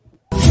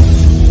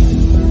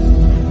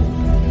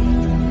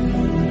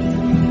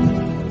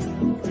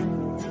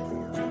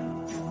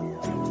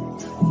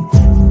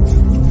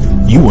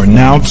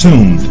now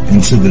tuned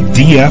into the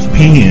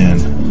DFPN,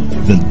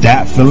 the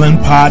Dat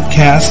Feelin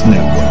Podcast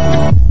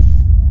Network.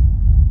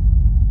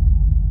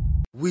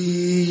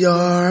 We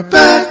are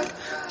back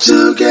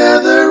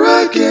together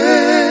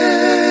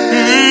again.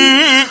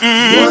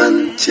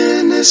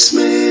 110 is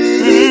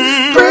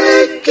Smitty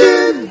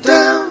breaking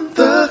down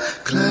the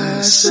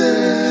classics,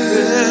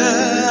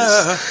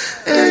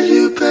 and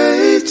you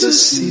paid to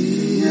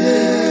see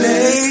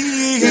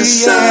it.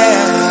 Yes,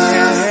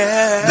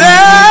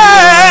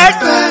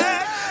 back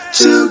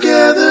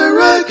together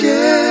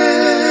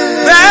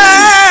again.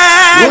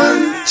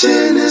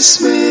 110 is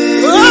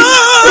Smitty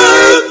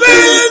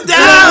breaking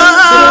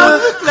down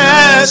the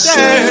classics,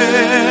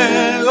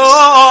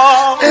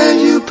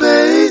 and you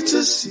paid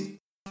to see.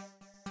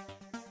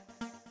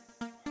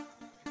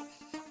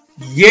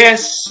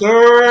 Yes,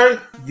 sir.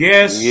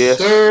 Yes,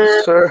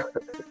 sir.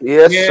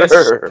 Yes,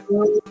 sir.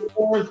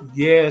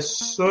 Yes,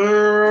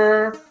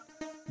 sir.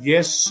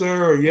 Yes,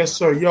 sir. Yes,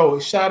 sir. Yo,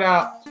 shout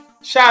out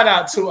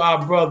to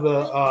our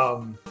brother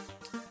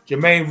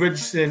Jermaine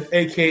Richardson,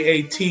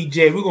 aka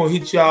TJ. We're gonna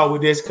hit y'all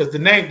with this because the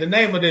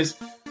name of this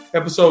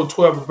episode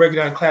 12 of Breaking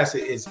Down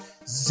Classic is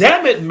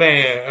Zammit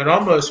Man, and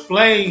I'm gonna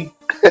explain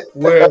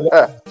where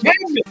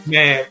Zammit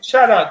Man.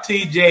 Shout out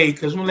TJ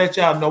because we'll let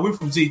y'all know we're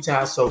from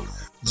Z-Town, so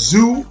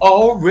Zoo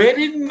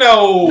already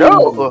know.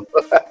 No.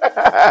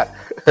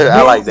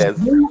 I like that.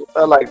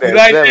 I like that.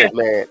 Zammit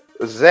Man.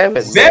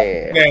 Zammit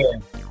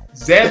Man.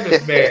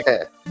 Zammit Man.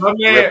 My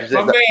man.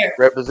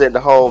 Represent the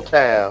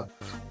hometown.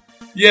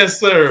 Yes,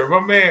 sir.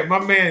 My man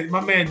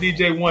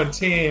DJ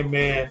 110,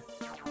 man.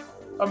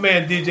 My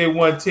man DJ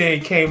 110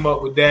 came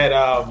up with that.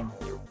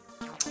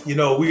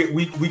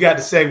 We got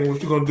the segment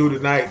what we're gonna do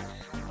tonight.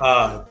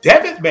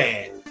 Zammit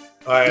Man.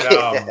 All right.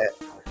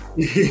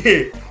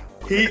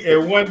 He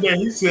and one day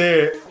he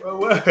said,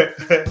 "What?"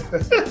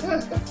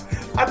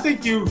 I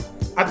think you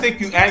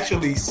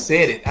actually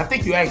said it.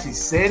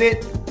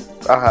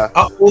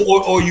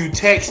 Or you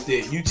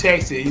texted. You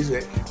texted. You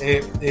said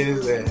it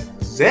is a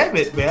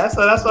Zammit Man. I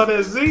saw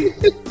that Z.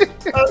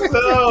 I said,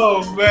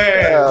 "Oh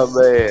man,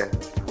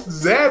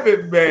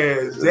 Zammit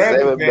Man,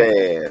 Zammit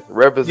Man,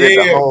 represent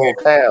the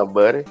hometown,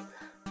 buddy."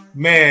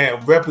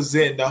 Man,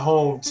 representing the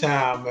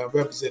hometown,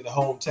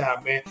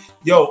 man.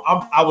 Yo,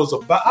 I was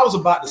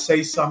about to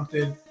say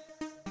something,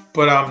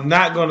 but I'm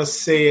not gonna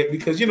say it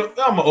because I'm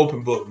an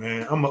open book,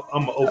 man. I'm an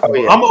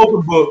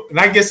open book, and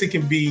I guess it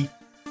can be.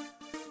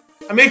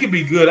 I mean, it can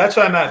be good. I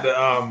try not to,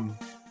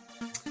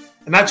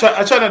 and I try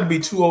not to be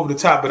too over the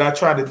top, but I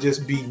try to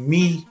just be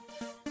me.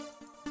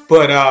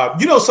 But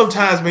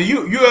sometimes, man,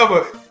 you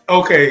ever?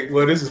 Okay,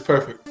 well, this is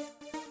perfect.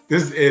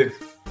 This is it.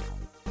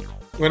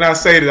 When I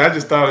say this, I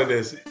just thought of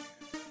this.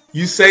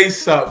 You say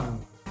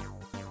something,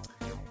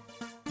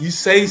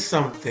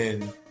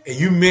 and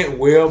you meant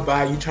well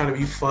by you trying to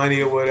be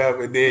funny or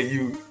whatever, and then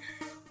you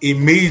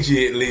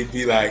immediately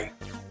be like,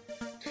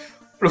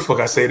 what the fuck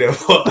I say that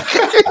for?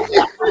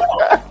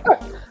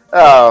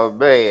 Oh,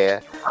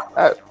 man.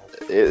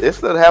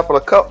 It's going to happen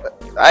a couple,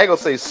 I ain't going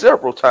to say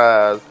several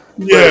times,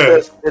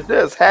 but it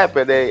does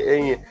happen,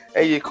 and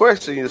you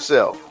question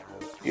yourself.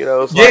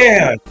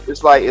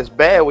 It's like it's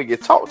bad when you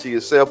talk to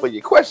yourself, but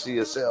you question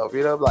yourself.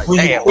 Like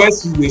when you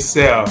question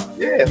yourself.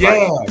 Yeah.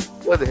 Like,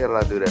 what the hell did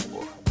I do that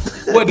for?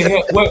 What the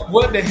hell?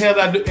 What the hell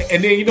I do?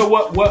 And then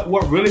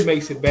what really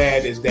makes it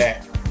bad is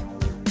that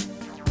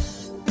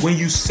when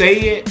you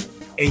say it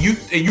and you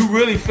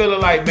really feeling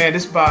like, man,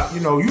 this about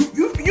you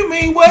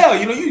mean well.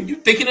 You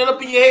thinking it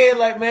up in your head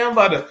like, man, I'm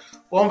about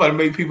to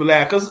make people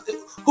laugh because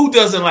who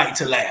doesn't like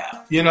to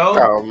laugh?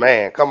 Oh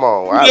man, come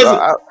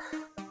on.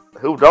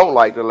 Who don't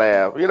like to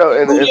laugh? Who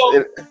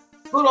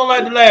don't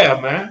like to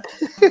laugh, man?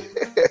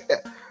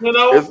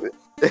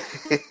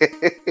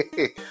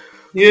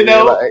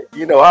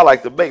 I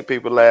like to make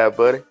people laugh,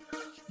 buddy.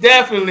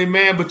 Definitely,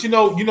 man. But you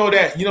know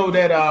that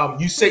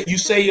you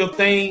say your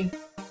thing,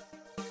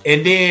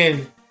 and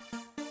then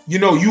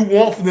you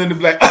want for them to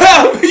be like,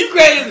 you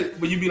crazy,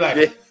 but you be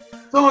like,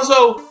 so and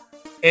so.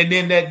 And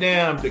then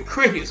the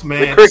crickets,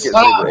 man.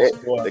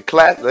 The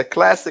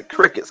classic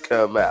crickets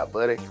come out,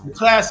 buddy. The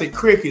classic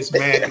crickets,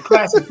 man. The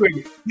classic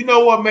crickets. You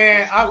know what,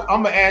 man? I'm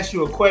gonna ask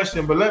you a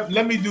question, but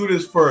let me do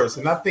this first,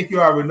 and I think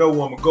you already know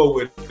where I'm gonna go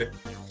with it.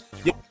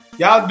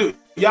 Y'all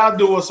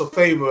do us a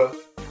favor,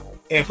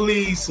 and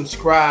please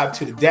subscribe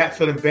to the Dat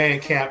Feelin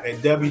Bandcamp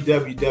at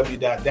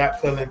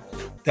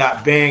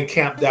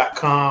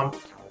www.datfeelin.bandcamp.com.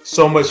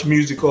 So much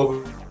music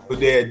over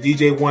there.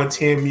 DJ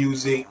 110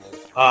 music.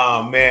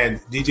 Man,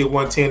 DJ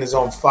 110 is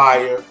on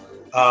fire.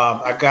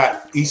 I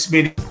got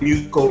Smitty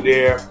music over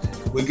there.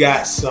 We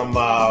got some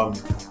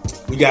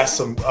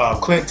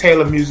Clint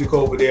Taylor music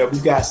over there. We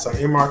got some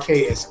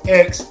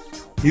MRKSX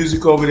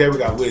music over there. We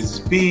got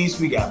Wizards Beast.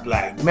 We got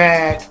Black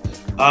Mac.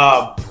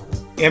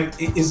 And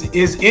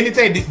is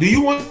anything? Do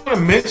you want to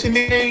mention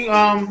anything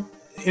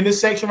in this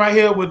section right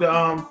here with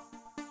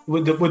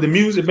the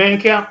music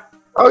Bandcamp?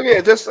 Oh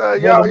yeah, just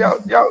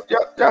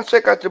y'all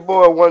check out your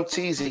boy One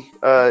Teasy.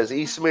 As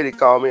E. Smitty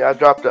called me, I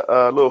dropped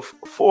a little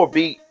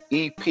 4-beat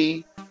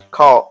EP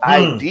called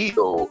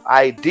Ideal.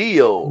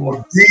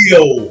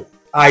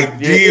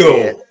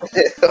 Ideal.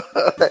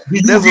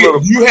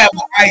 You have an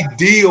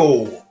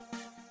ideal.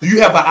 You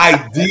have an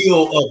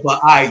ideal of an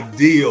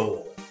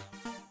ideal.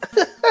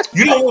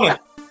 You don't want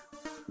to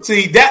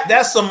see that.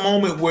 That's a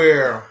moment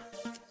where,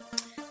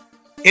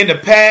 in the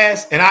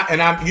past, and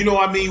I'm, you know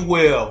what I mean.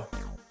 Well,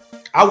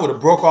 I would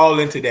have broke all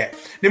into that.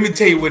 Let me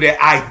tell you where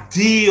that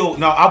ideal.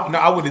 No,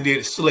 I would have did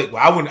it slick.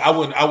 I wouldn't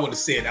have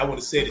said. I would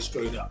have said it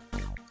straight up.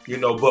 You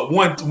know, but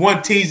one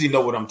teasy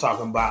know what I'm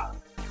talking about.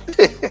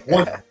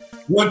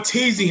 One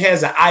teasy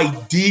has an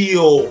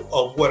ideal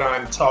of what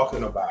I'm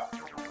talking about.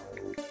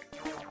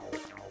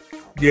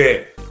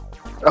 Yeah.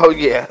 Oh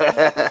yeah.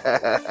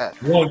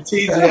 One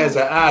teasy has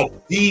an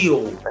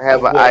ideal.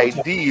 Have an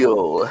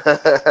ideal.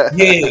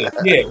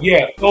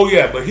 Yeah. Oh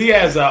yeah, but he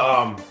has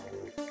a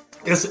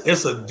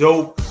it's a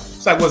dope.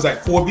 It's like what's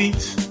that? 4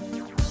 beats.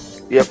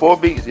 Yeah, 4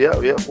 beats.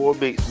 Yeah, 4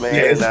 beats, man.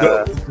 Yeah, it's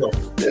dope.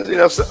 It's, you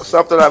know,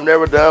 something I've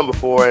never done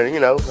before, and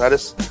you know,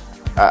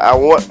 I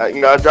want,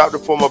 you know, I dropped it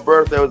for my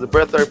birthday. It was a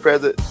birthday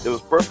present. It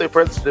was a birthday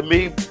present to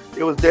me.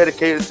 It was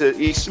dedicated to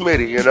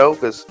Smitty, you know,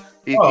 because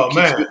he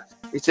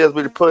tells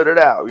me to put it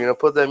out, you know,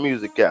 put that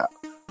music out.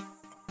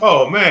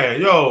 Oh man,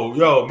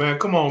 yo, man,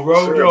 come on,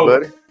 bro, sure, yo,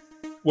 buddy.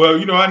 Well,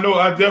 you know,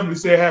 I definitely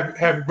said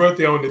happy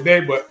birthday on the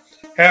day, but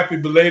happy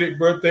belated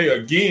birthday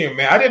again,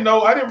 man. I didn't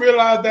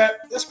realize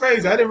that. That's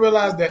crazy. I didn't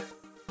realize that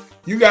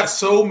you got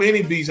so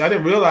many beats. I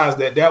didn't realize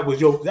that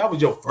was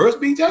your first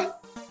beat, Jay?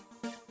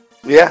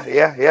 Yeah.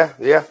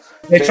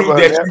 That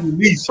you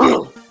released.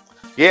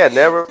 Yeah,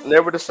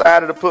 never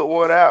decided to put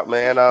one out,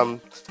 man.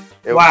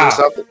 It was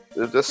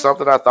just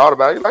something I thought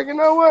about. Like, you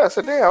know what? I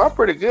said, damn, I'm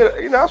pretty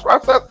good. You know,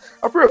 I'm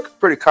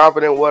pretty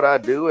confident in what I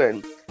do,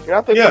 and you know,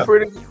 I think I'm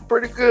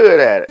pretty good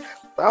at it.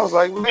 I was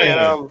like,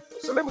 man,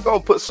 so let me go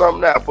and put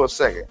something out for a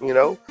second. You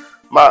know,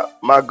 my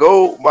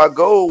goal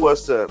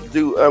was to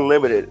do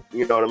unlimited.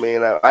 You know what I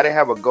mean? I didn't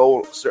have a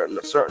goal, a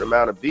certain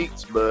amount of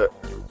beats, but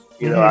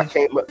you know, I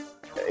came up.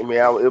 I mean,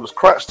 it was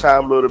crunch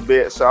time a little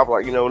bit, so I'm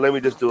like, you know, let me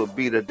just do a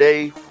beat a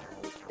day.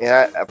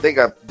 And I think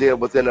I did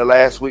within the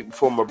last week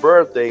before my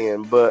birthday,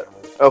 but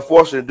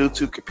unfortunately, due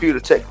to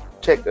computer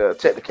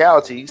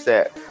technicalities,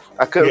 that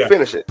I couldn't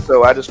finish it.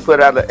 So I just put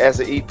it out as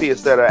an EP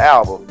instead of an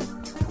album.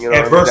 You know,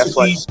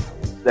 Adversities.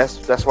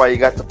 That's why you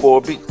got the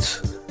 4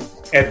 beats.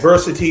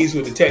 Adversities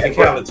with the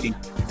technicality.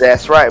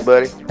 That's right,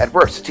 buddy.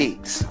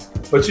 Adversities.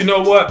 But you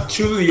know what?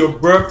 Truly, your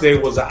birthday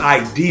was an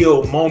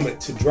ideal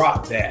moment to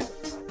drop that.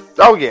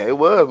 Oh yeah, it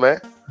was,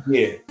 man.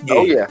 Yeah.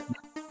 Oh yeah.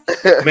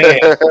 Man,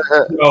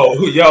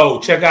 yo,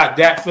 check out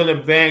Dat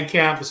Feeling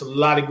Bandcamp. It's a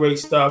lot of great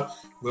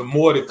stuff with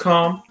more to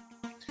come.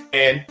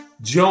 And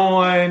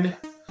join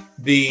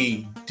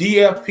the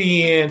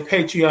DFPN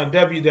Patreon,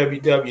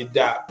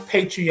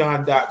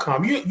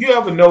 www.patreon.com. You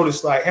ever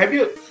notice, like,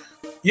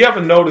 you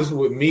ever noticed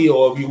with me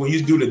or when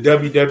you do the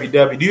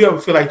www, do you ever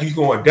feel like you're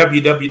going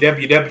www,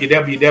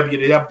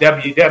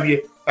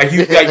 like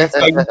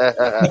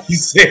you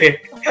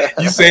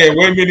said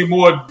way many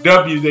more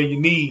W's than you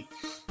need.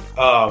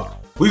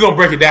 We're going to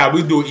break it down.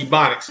 We'll do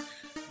Ebonics.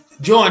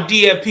 Join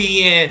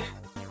DFPN,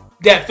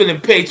 Dat Feeling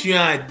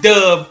Patreon,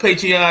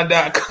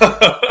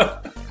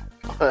 patreon.com.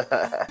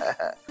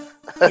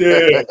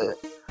 Yeah.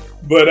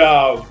 But,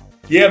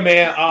 yeah,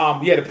 man.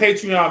 The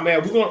Patreon,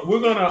 man, we're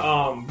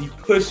gonna be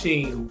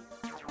pushing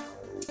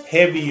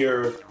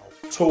heavier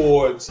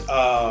towards, the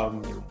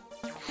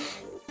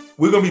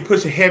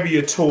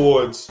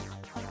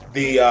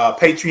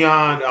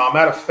Patreon.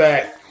 Matter of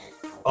fact,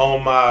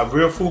 on my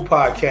Real Food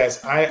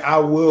podcast, I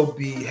will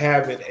be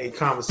having a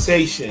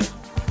conversation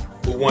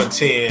with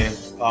 110,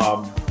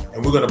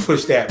 and we're gonna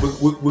push that.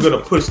 We're gonna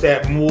push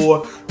that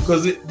more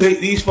because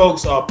these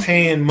folks are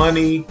paying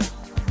money,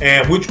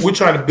 and we're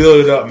trying to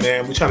build it up,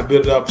 man. We're trying to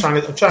build it up. I'm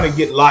trying to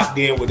get locked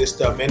in with this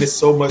stuff, man. There's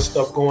so much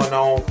stuff going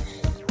on,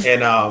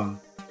 and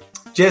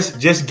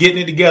just getting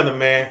it together,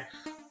 man.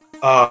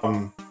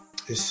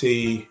 Let's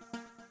see.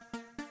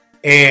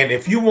 And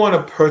if you want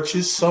to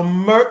purchase some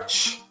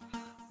merch,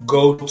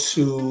 go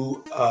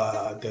to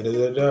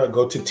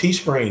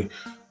Teespring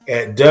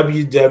at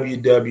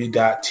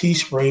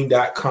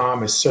www.teespring.com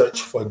and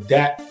search for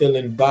Dat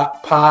Feeling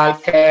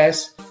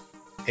Podcast,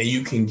 and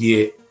you can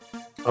get.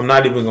 I'm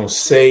not even gonna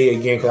say it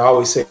again because I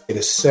always say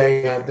the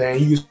same thing.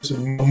 You get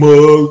some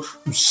mugs,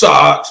 some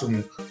socks,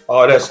 and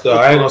all that stuff.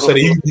 I ain't gonna say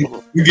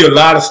that. You get a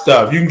lot of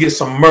stuff. You can get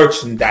some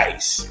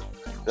merchandise.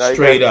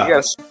 Straight up.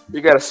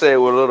 You gotta say it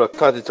with a little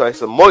country touch.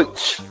 Some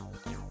merch.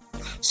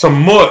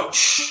 Some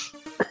merch.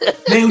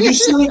 Man, you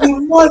selling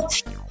your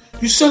merch.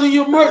 You selling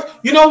your merch.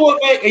 You know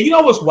what, man? And you know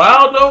what's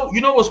wild though?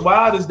 You know what's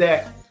wild is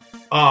that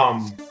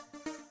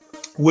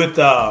with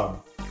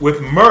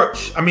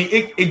merch, I mean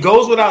it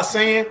goes without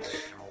saying.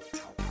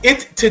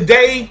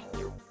 Today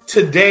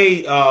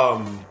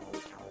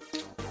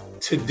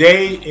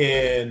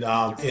in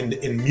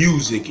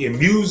music, and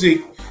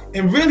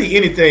really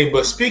anything,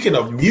 but speaking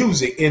of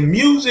music, in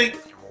music,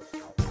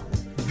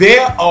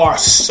 there are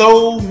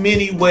so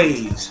many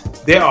ways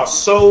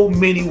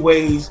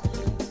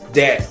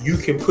that you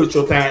can put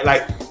your thing.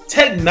 Like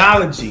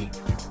technology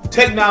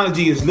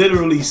is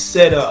literally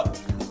set up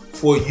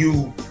for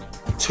you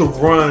to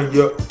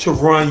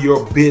run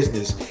your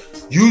business.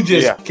 You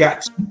just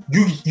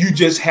you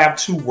just have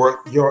to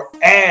work your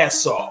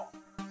ass off.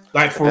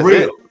 Like for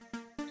real.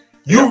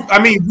 I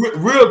mean,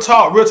 real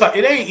talk.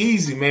 It ain't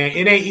easy, man.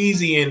 It ain't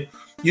easy, and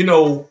you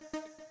know,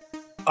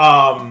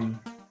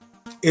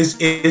 it's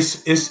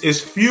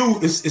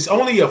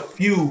only a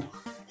few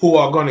who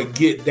are gonna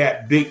get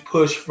that big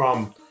push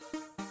from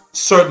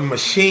certain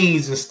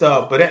machines and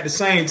stuff. But at the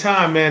same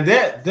time, man,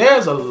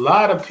 there's a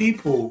lot of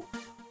people.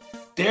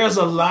 There's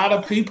a lot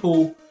of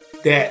people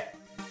that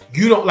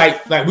you don't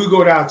like. Like we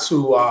go down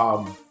to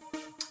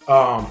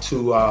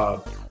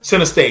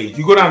center stage.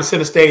 You go down to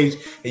center stage,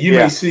 and you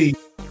may see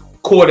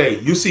Corday.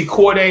 You see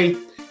Corday,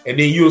 and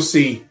then you'll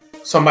see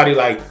somebody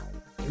like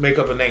make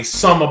up a name,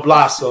 Summer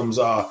Blossoms,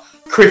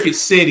 Cricket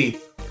City.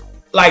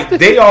 Like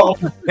they are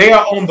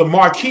on the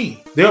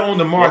marquee. They're on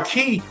the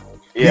marquee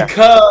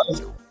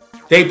because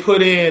they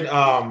put in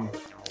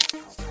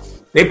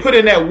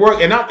that work,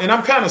 and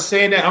I'm kind of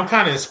saying that I'm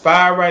kind of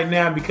inspired right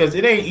now because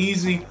it ain't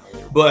easy,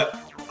 but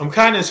I'm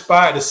kind of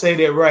inspired to say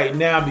that right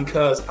now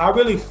because I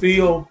really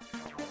feel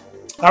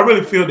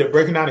that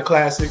breaking down the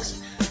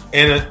classics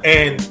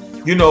and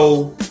you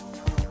know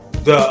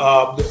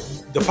the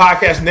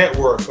podcast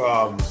network,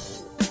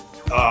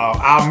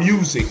 our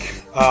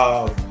music,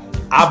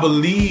 I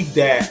believe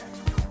that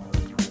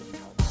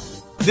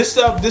this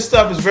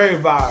stuff is very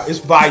it's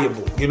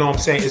valuable. You know what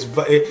I'm saying?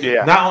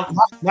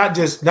 Not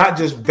just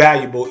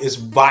valuable, it's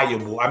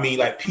valuable. I mean,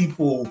 like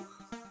people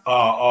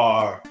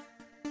are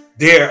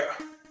there.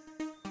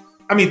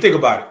 I mean, think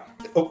about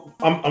it.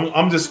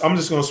 I'm just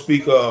gonna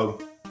speak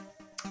of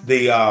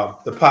the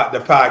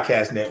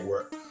podcast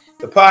network.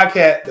 The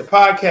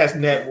podcast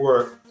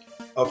network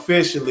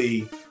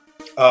officially,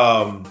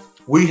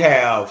 we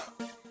have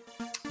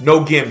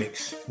No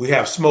Gimmicks. We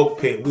have Smoke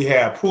Pit. We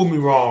have Prove Me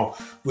Wrong.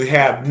 We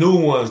have new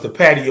ones, The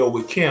Patio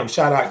with Kim.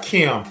 Shout out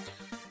Kim.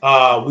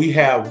 We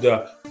have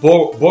the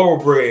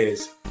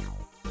Borobreads.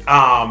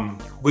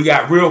 We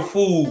got Real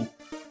Food.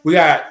 We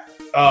got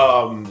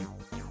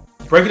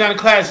Breaking Down the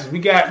Classes. We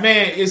got,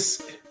 man,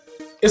 it's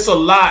a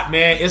lot,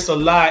 man. It's a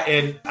lot,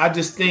 and I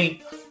just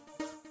think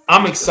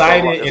I'm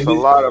excited. It's a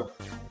lot of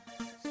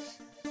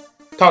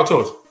talk to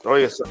us. Oh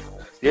yes,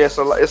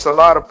 it's a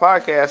lot of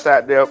podcasts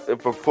out there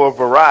for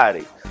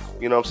variety.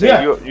 You know what I'm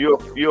saying? Yeah.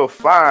 You'll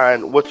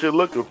find what you're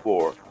looking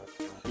for.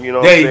 You know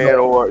what I'm saying?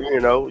 Or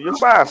you'll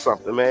find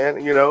something, man.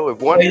 You know, if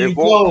one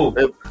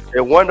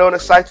don't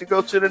excite you,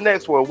 go to the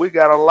next one. We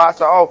got a lot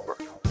to offer.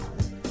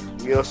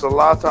 You know, it's a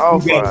lot to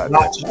offer. We got a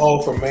lot to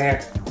offer,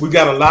 man. We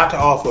got a lot to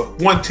offer.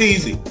 One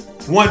teasy.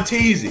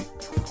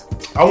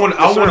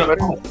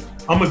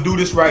 I'm gonna do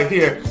this right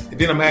here, and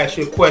then I'm gonna ask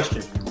you a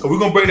question. So we're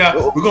gonna break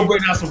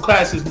down some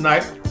classes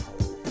tonight.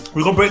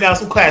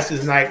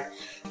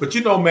 But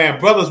you know, man,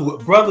 brothers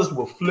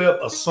will flip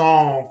a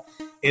song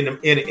in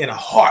a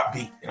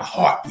heartbeat,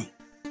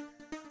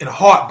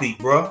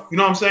 bro. You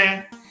know what I'm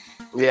saying?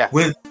 Yeah.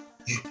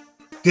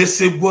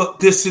 This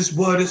is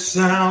what it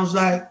sounds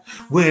like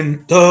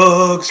when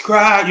thugs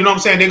cry. You know what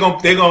I'm saying?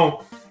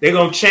 They're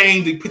gonna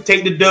change,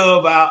 take the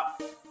dove out,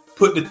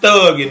 put the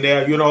thug in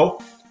there. You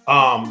know.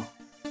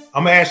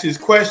 I'm gonna ask you this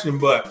question,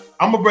 but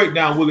I'm gonna break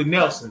down Willie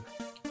Nelson,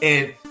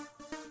 and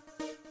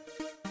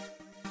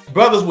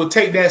brothers will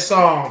take that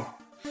song.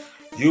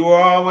 You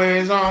are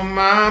always on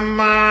my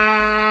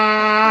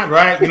mind,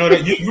 right? You know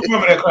that you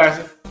remember that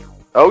classic?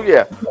 Oh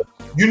yeah.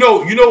 You know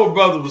what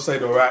brothers would say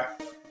though, right?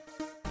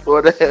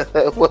 What's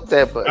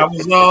that? Buddy? I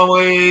was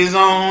always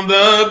on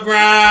the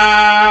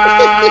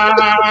grind.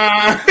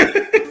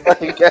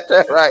 You got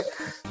that right.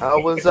 I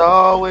was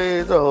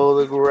always on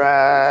the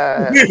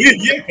grind.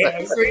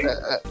 Yeah, see,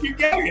 you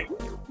got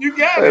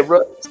it.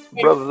 Brothers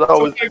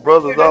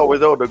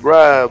always on the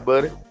grind,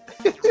 buddy.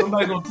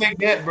 Somebody gonna take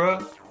that, bro.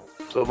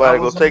 Somebody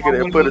gonna take it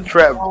and put a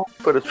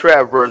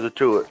trap version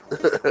to it.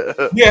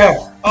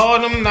 Yeah. All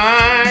them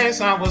nights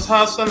I was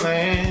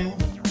hustling,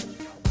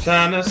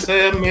 trying to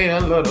save me a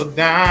little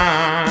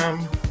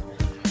dime.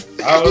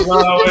 I was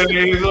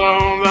always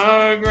on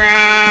the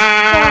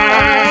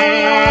grind.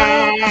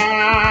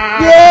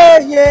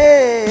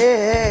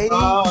 Yeah.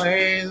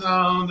 Always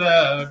on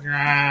the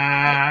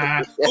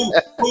grind.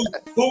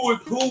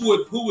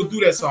 Who would do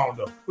that song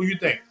though? Who you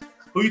think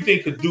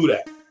could do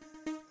that?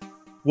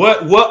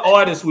 What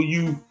artist would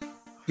you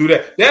do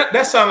that?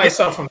 That sounds like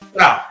something from the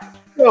South.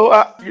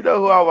 You know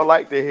who I would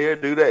like to hear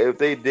do that if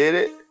they did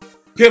it?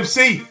 Pimp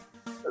C.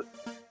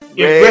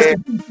 Yeah, rest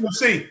in peace, Pimp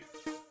C.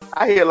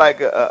 I hear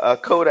like a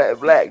Kodak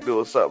Black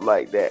doing something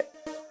like that.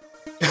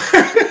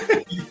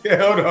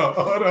 Yeah,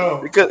 hold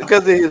on.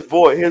 Because of his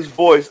voice.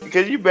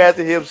 Can you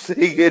imagine him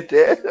singing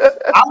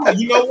that?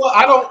 You know what?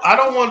 I don't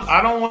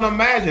want to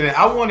imagine it.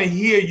 I want to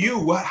hear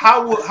you.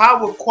 How would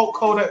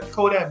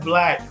Kodak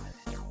Black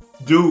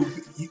do?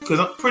 Because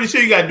I'm pretty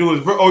sure you got to do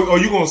his. Or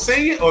you gonna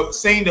sing it or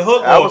sing the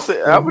hook? I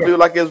would do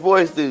like his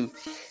voice do.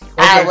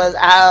 I was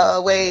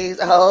always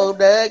on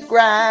the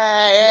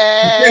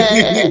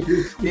grind.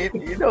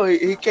 you know,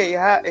 he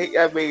can't.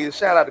 I mean,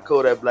 shout out to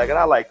Kodak Black, and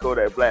I like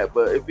Kodak Black.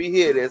 But if you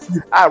hear this,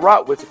 I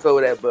rock with you,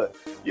 Kodak. But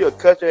you a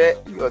country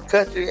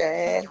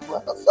ass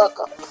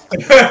motherfucker.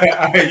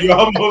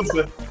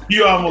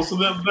 you almost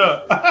slipped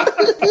up.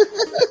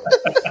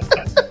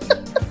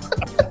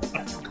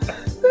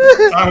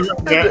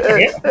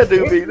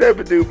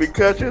 that dude be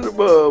country as a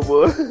mud,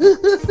 boy.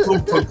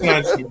 Super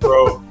country,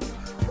 bro.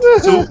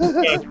 Super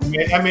country,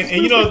 man. I mean,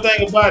 and you know the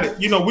thing about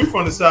it, you know, we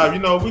from the South, you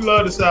know, we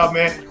love the South,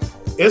 man.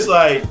 It's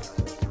like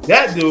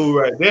that dude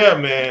right there,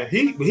 man.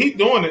 He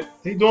doing it.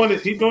 He doing the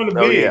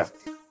big. Yeah.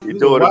 He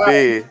doing the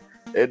big.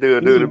 That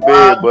dude do the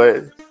big,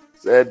 but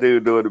that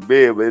dude doing the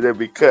big, but it'll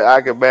be cut.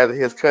 I can imagine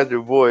his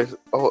country voice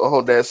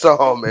on that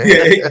song, man.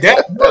 Yeah,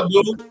 that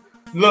dude.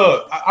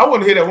 Look, I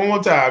want to hear that one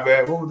more time,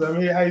 man. One more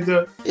time. How you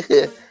doing?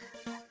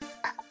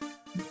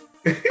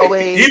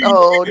 Always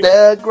on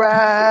the grind.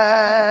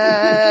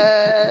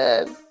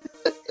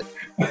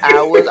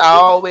 I was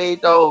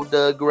always on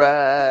the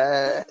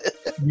grind.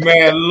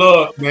 Man,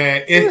 look,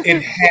 man.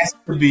 It has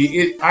to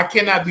be. I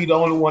cannot be the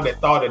only one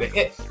that thought of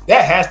it.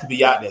 That has to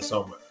be out there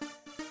somewhere.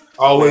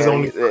 Always man,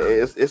 on.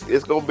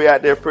 It's gonna be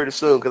out there pretty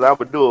soon because I'm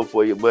gonna do it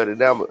for you, buddy.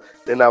 Then I'm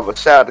gonna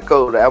shout out to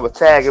Cody. I'm gonna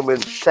tag him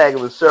in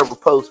several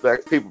posts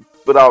back. People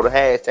put all the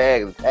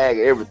hashtags and tag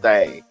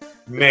everything.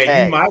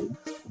 Man,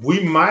 we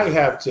might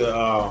have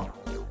to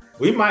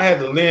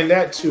lend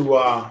that to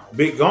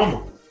Big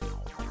Goma.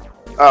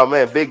 Oh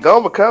man, Big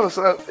Goma coming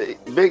soon.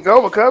 Big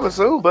Goma coming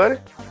soon, buddy.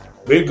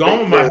 Big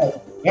Goma might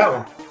have that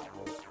one.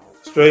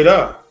 Straight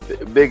up.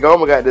 Big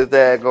Goma got this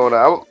dad going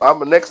on.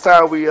 I'm next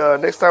time we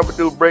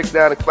do a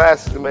breakdown of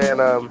classics, man.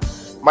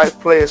 Might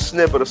play a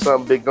snippet or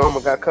something. Big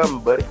Goma got coming,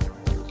 buddy.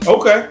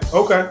 Okay.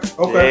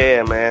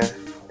 Yeah, man.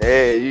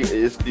 Yeah,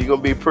 you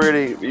gonna be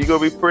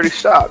pretty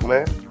shocked,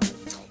 man.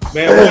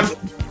 Man,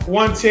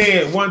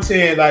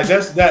 110, like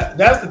that's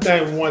the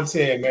thing with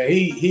 110, man.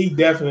 He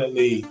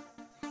definitely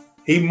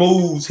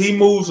moves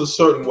a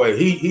certain way.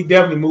 He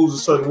definitely moves a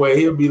certain way.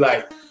 He'll be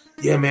like,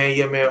 yeah,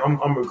 man,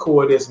 I'm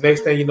recording this.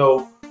 Next thing you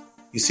know,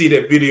 you see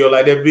that video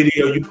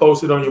you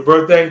posted on your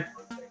birthday.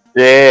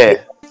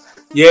 Yeah.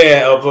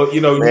 Yeah, but you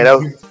know, man,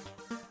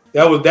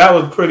 that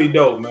was pretty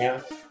dope,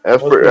 man. I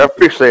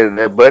appreciate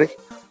that, buddy.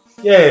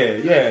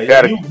 Yeah.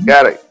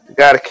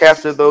 Gotta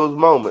capture those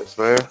moments,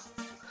 man.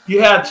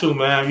 You had to,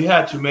 man.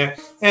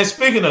 And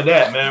speaking of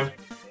that,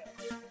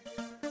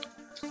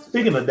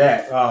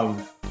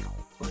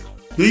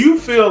 do you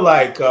feel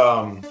like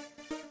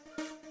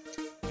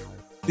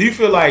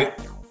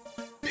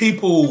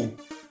people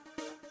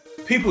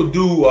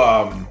do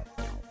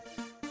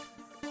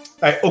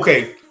like,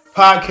 okay,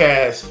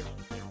 podcasts?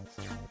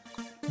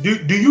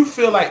 Do you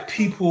feel like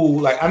people,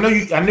 like, I know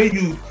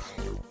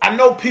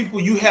people,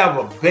 you have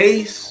a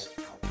base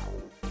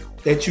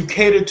that you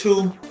cater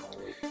to,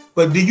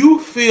 but do you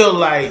feel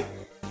like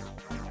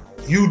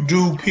you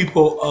do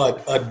people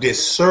a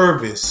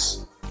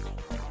disservice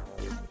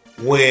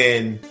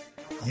when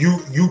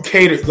you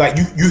cater, like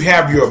you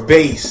have your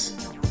base,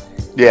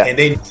 yeah, and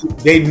they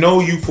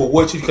know you for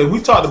what you, because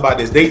we talked about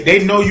this,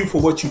 they know you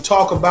for what you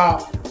talk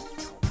about,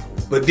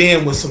 but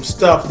then with some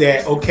stuff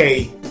that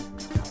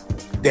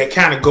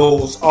kind of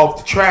goes off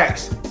the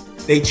tracks,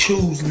 they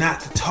choose not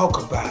to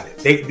talk about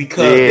it.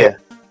 Because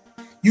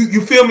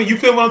you feel me? You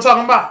feel what I'm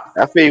talking about?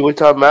 I feel what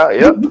you're talking about.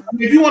 Yep.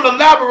 If you want to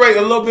elaborate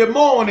a little bit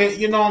more on it,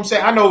 you know what I'm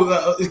saying? I know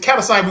it's kind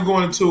of like we're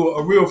going into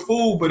a real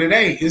fool, but it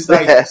ain't. It's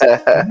like it's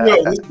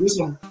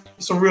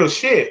some real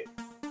shit.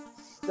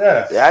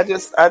 Yeah. I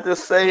just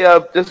say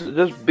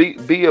just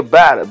be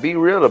about it. Be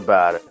real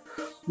about it.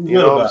 You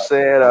know what I'm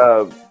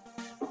saying?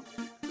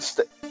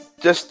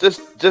 Just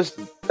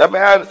I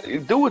mean,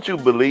 do what you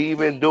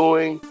believe in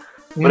doing,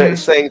 but at the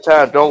same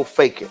time, don't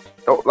fake it.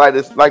 Don't like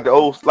the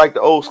old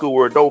school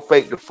word. Don't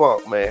fake the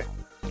funk, man.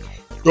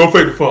 Don't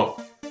fake the funk.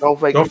 Don't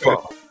fake the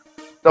funk.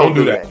 Don't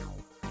do that.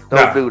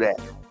 Don't do that.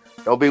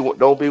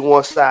 Don't be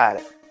one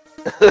sided.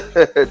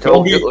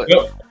 Don't do it.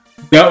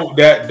 Don't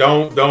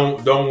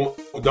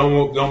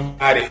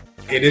hide it.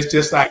 And it's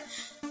just like,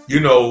 you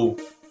know,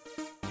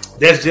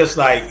 that's just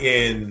like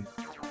in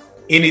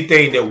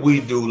anything that we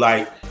do.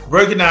 Like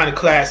breaking down the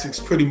classics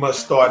pretty much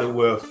started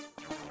with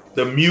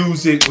the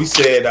music. We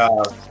said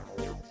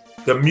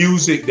the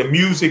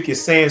music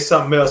is saying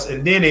something else,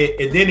 and then it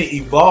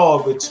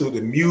evolved into the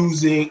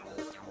music,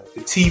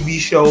 the TV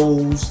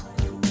shows,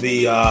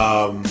 the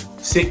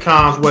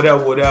sitcoms,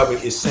 whatever.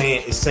 It's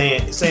saying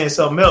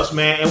something else,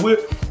 man.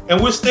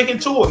 And we're sticking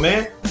to it,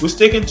 man. We're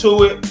sticking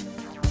to it.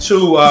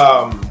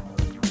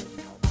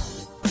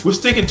 We're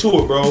sticking to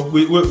it, bro.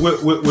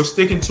 We're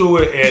sticking to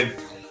it, and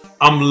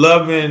I'm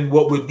loving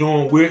what we're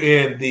doing.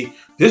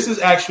 This is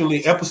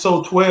actually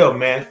episode 12,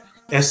 man.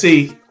 And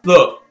see,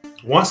 look,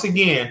 once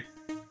again,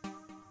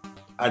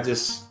 now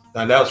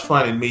that was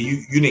funny to me.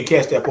 You didn't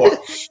catch that part.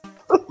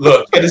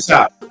 Look, check this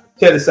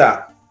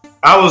out.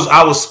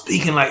 I was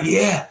speaking like,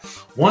 yeah,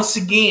 once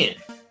again,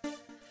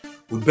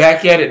 we're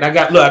back at it. And I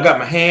got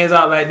my hands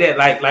out like that,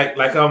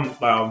 like I'm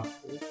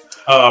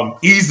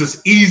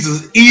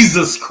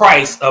Jesus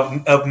Christ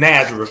of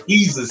Nazareth.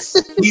 Jesus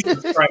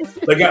Christ.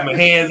 I got my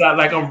hands out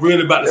like I'm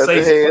really about to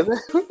say something.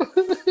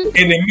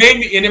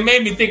 And it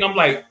made me think, I'm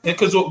like,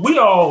 because we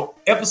all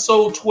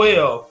episode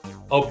 12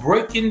 of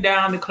breaking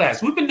down the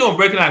class. We've been doing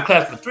breaking down the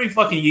class for 3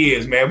 fucking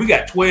years, man. We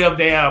got 12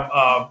 damn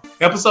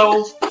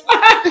episodes.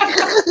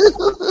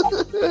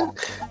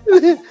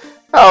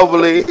 I don't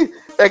believe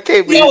that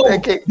can't be. Yo,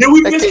 did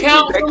we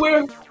miscount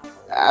somewhere?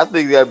 I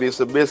think there'll be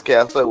some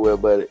miscount somewhere,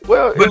 but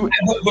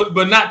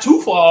but not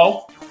too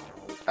far.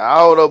 I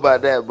don't know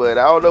about that, but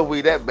I don't know if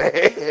we that bad.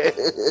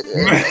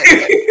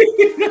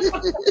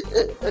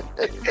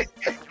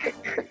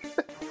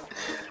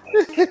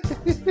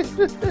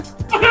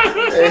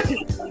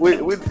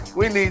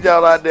 we need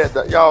y'all out there,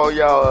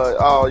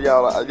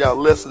 y'all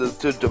listeners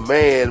to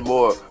demand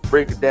more,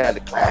 breaking down the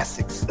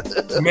classics.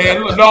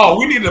 Man, no,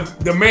 we need to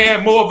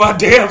demand more of our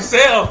damn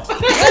self.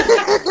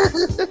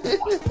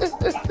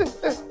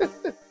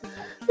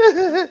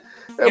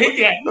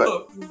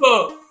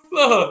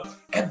 Look,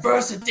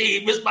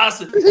 adversity,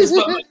 responsibility.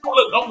 Look,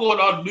 I'm going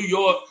out to New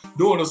York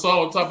doing a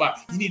song talking about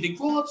you need to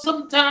grow up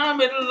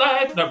sometime in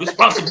life. Now,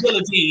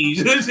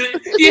 responsibilities.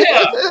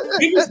 Yeah,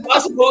 be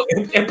responsible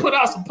and put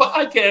out some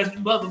podcasts,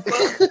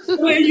 motherfucker.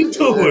 What are you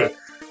doing?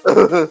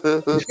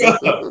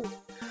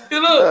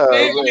 Look,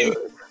 man,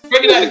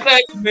 breaking down the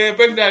class, man.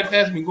 Breaking down the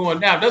class been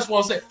going down. That's what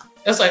I'm saying.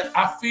 That's like,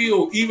 I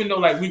feel, even though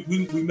like we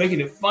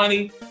making it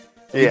funny,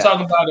 we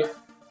talking about it.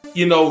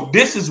 You know,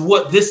 this is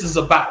what this is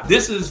about.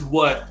 This is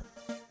what.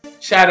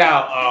 Shout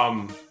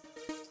out,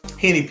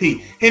 Henny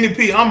P. Henny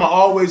P. I'ma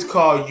always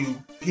call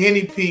you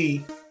Henny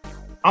P.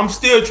 I'm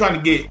still trying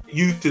to get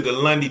used to the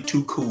Lundy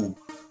Too Cool.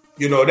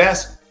 You know,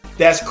 that's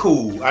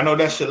cool. I know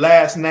that's your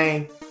last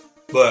name,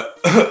 but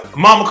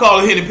Mama call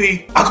her Henny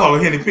P. I call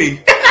her Henny P.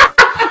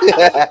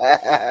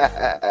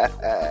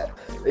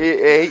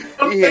 He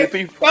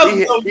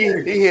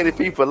Henny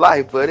P for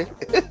life, buddy.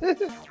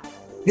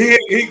 He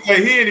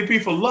Henny P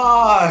for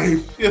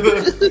life.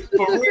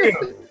 For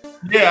real.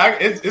 Yeah,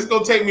 it's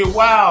gonna take me a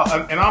while,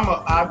 and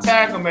I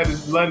tag him at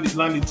his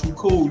Lundy Too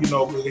Cool, you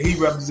know, because he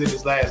represents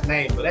his last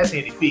name, but that's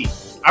Henny P.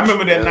 I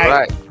remember that night.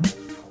 Right.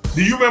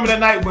 Do you remember that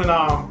night when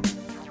Mark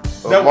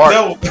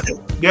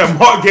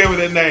gave me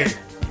that name?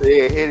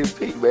 Yeah, Henny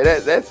P, man.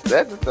 That's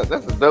a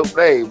dope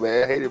name,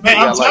 man. Henny P, man,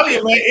 I'm telling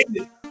you,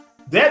 man.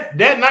 That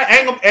night,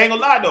 ain't gonna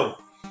lie though.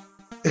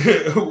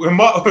 When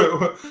Mark,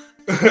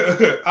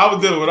 I was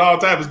dealing with all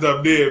type of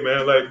stuff there,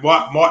 man. Like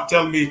Mark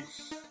telling me,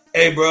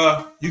 hey,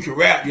 bro, you can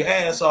rap your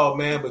ass off,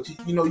 man, but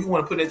you know you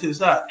want to put that to the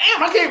side.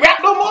 Damn, I can't rap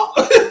no more.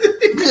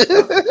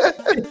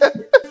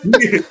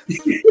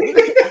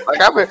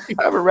 Like I've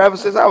been rapping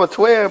since I was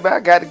 12, but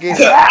I got to get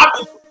rap.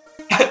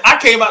 I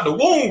came out the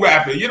womb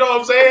rapping, you know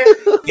what I'm saying?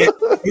 He's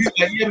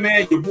like, yeah,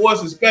 man, your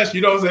voice is special,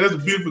 you know what I'm saying? That's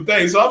a beautiful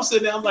thing. So I'm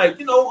sitting there, I'm like,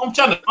 you know, I'm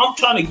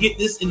trying to get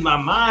this in my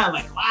mind.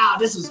 Like, wow,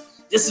 this is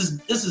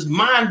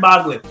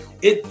mind-boggling.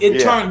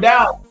 It turned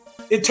out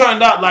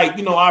like,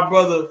 you know, our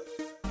brother.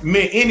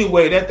 Man,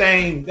 anyway, that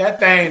thing,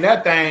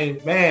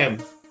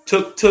 man,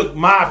 took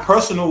my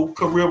personal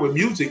career with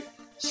music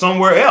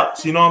somewhere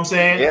else. You know what I'm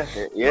saying? Yeah,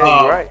 you're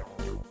right.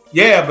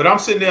 Yeah, but I'm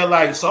sitting there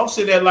like,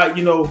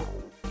 you know,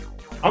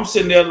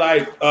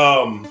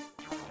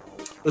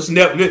 this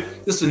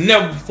is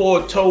never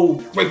before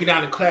told breaking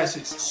down the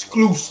classics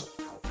exclusive.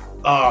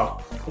 I'm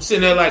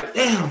sitting there like,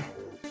 damn,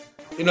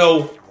 you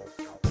know,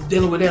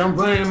 dealing with that. I'm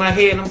running in my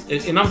head,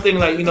 and I'm thinking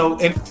like, you know,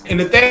 and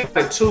the thing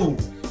like too.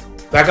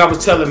 Like I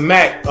was telling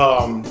Mac,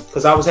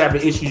 because I was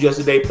having issues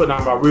yesterday putting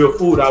on my real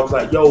food. I was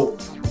like, yo,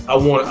 I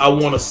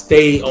want to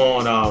stay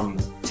on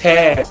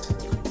task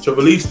to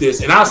release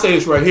this. And I'll say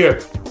this right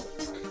here.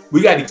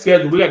 We got to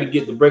schedule. We got to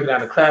get the breaking down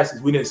the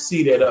classes. We didn't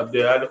see that up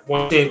there.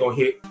 One thing gonna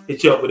hit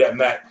you up with that,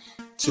 Mac,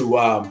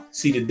 to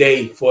see the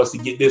day for us to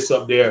get this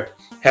up there.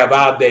 Have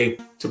our day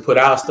to put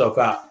our stuff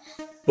out.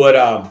 But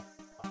I'm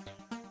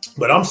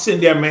sitting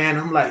there, man.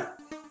 I'm like,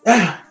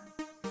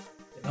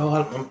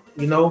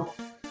 you know.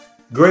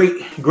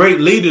 Great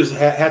leaders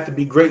have to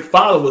be great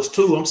followers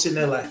too. I'm sitting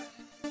there like,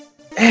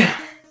 damn.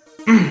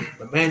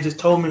 The man just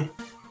told me,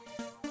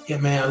 yeah,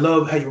 man, I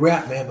love how you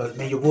rap, man, but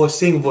man, your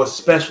singing voice is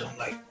special. I'm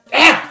like,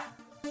 damn.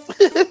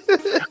 I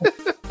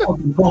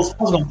was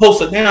gonna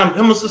post a damn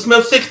Emerson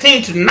Smith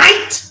 16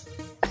 tonight.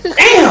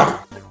 Damn.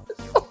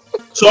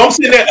 So I'm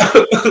sitting there.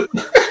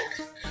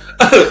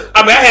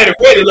 I mean, I had it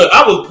ready.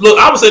 I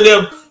was sitting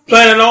there.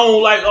 Planning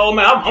on like, oh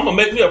man, I'm gonna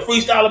make me a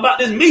freestyle about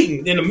this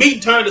meeting. Then the meeting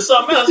turned to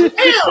something else. I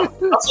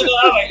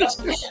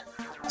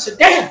said,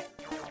 damn.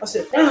 I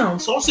said, damn.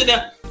 So I'm sitting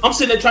there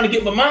trying to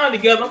get my mind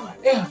together. I'm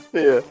like, damn.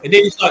 Yeah. And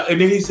then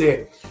he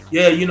said,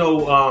 yeah, you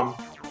know, I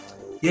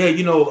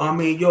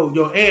mean,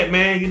 your aunt,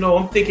 man, you know,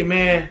 I'm thinking,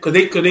 man, cause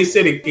they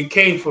said it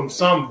came from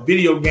some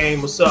video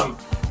game or something.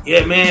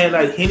 Yeah, man,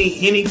 like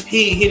Henny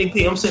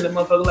P. I'm sitting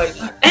there, motherfucker, like,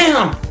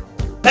 damn.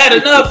 Bad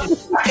enough.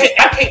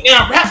 I can't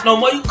now rap no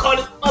more. You call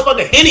this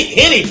motherfucker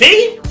Henny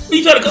P? What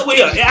you trying to come with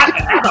here?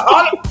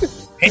 Alcoholic?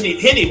 Henny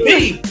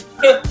P.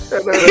 That's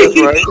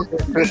right.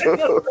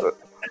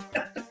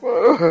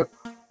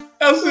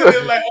 I'm sitting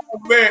there like, oh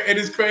man, and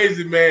it's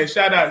crazy, man.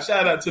 Shout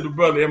out to the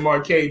brother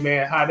MRK,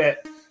 man.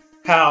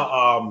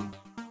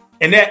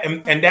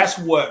 And that's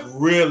what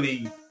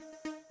really,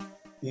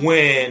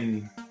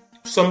 when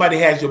somebody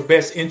has your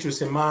best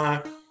interest in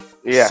mind.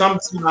 Yeah.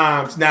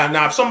 Sometimes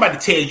now, if somebody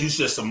tells you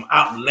just some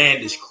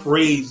outlandish,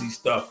 crazy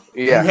stuff,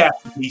 you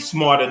have to be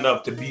smart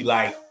enough to be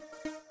like,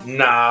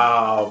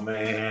 no,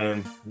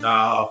 man,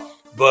 no.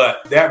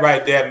 But that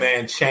right there,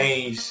 man,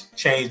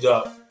 changed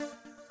up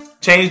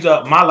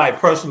my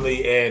life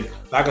personally, and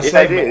like I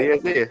said,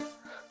 man,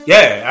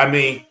 yeah. I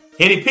mean,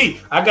 Henny P.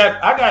 I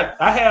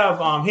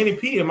have Henny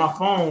P in my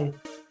phone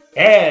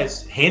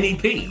as Henny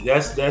P.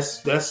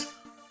 That's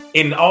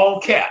in all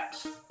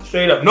caps.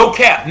 Straight up. No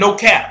cap, man.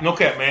 No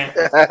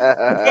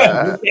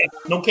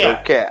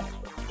cap.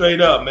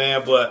 Straight up,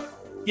 man. But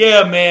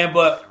yeah, man.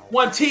 But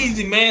one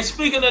teasing, man.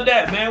 Speaking of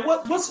that, man,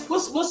 what's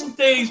some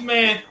things,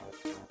 man?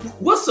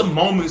 What's some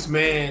moments,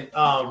 man,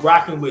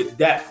 rocking with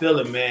That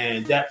Feeling,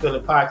 man? That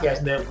Feeling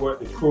Podcast Network,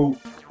 the crew.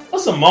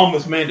 What's some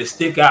moments, man, that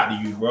stick out to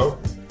you, bro?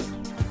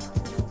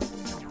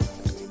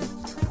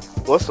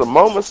 What's some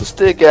moments that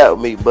stick out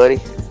with me,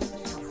 buddy?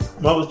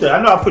 Moments that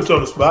I know I put you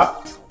on the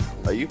spot.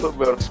 Oh, you put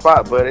me on the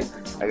spot, buddy.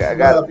 I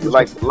got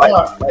like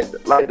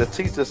the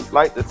teachers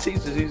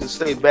used to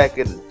say back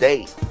in the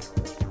day.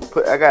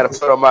 I gotta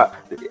put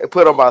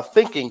on my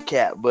thinking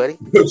cap, buddy.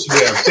 Your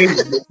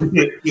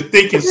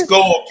thinking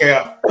skull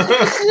cap.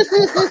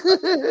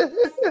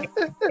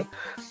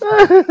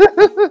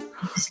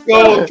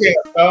 Skull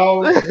cap,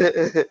 dog.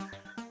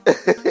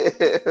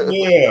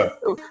 Yeah.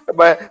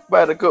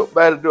 About to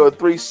do a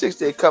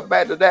 360 and come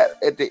back to that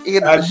at the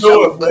end of the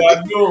show. I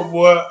know it,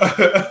 boy.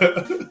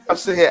 I'm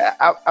sitting here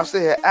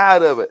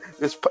out of it.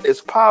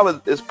 It's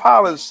pollen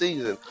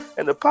season,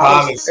 and the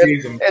pollen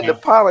season, and the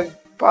pollen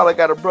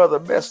got a brother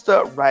messed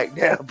up right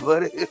now,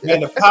 buddy.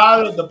 Man,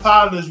 the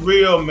pollen is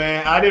real,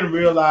 man. I didn't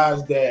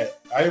realize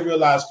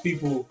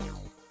people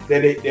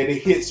that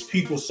it hits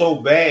people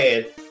so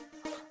bad.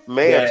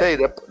 Man, I tell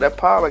you that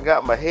pollen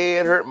got my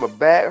head hurting, my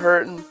back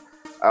hurting.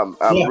 I'm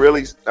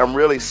really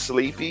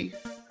sleepy.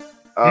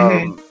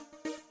 And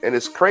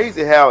it's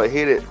crazy how it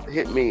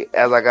hit me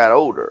as I got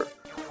older.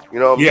 You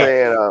know what I'm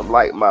saying?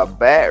 Like my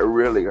back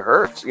really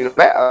hurts. You know,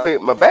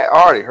 my back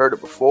already hurt it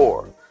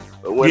before.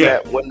 But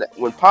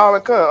when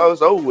pollen comes,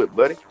 it's over with,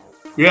 buddy.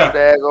 Yeah.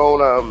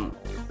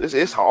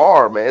 It's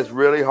hard, man. It's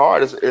really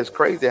hard. It's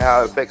crazy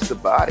how it affects the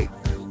body.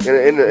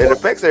 And it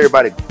affects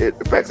everybody. It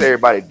affects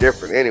everybody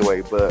different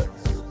anyway, but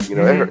you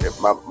know,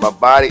 my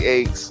body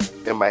aches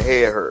and my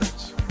head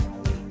hurts.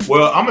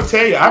 Well, I'm gonna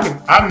tell you,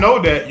 I know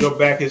that your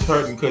back is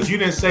hurting because you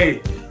didn't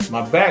say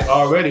my back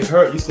already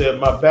hurt. You said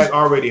my back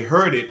already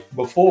hurt it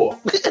before.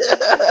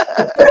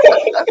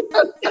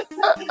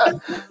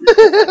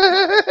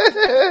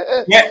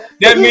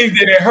 That means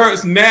that it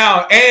hurts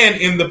now and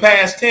in the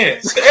past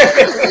tense.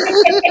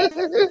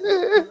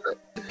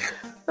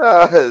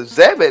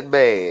 Zabbit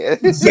man.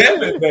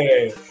 Zabbit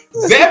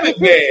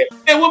man.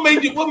 And what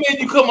made you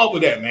come up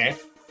with that, man?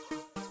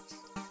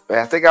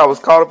 I think I was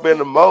caught up in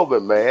the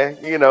moment, man.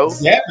 You know,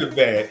 Zabbit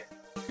man.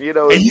 You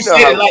know, and you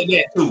said it like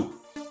that too.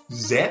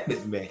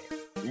 Zabbit man.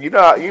 You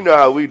know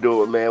how we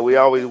do it, man. We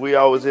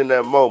always in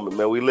that moment,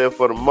 man. We live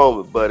for the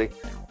moment, buddy.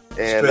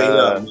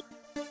 And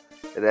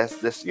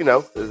that's you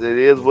know, it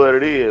is what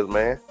it is,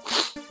 man.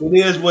 It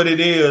is what it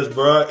is,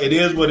 bro. It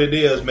is what it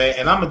is, man.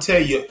 And I'm gonna tell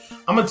you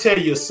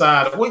a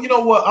side. Well, you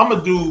know what? I'm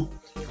gonna do.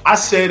 I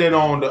said it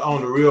on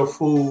the Real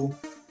Fool.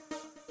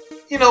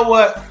 You know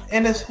what?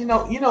 And it's you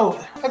know.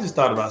 I just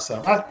thought about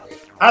something.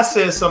 I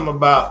said something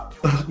about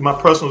my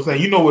personal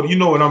thing. You know what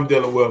I'm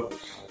dealing with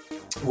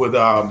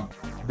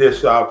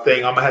this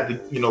thing. I'm gonna have to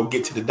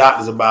get to the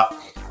doctors about.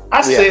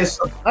 I said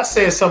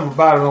something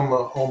about it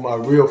on my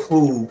Real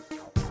Fool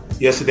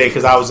yesterday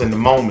because I was in the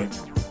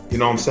moment. You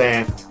know what I'm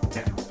saying?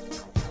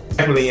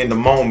 Definitely in the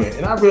moment,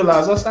 and I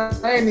realized I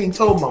ain't even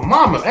told my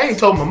mama. I ain't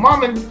told my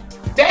mom and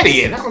daddy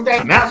yet. I'm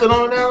announcing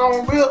on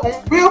Real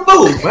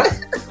Fool, man.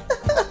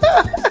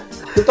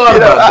 I thought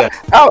about that.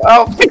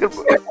 I was thinking,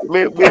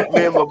 me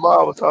and my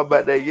mom was talking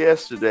about that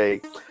yesterday.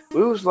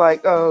 We was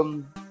like,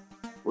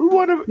 we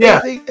wonder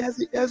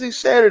has he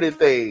said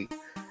anything,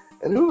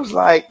 and it was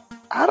like,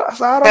 I don't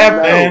know.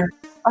 Man.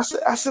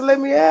 I said,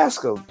 let me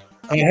ask him.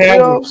 You know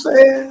what I'm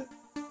saying?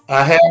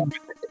 I haven't,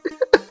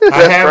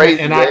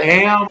 crazy, and man. I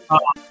am.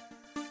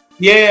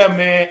 Yeah,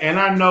 man, and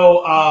I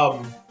know,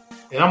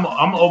 and I'm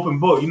an open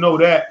book. You know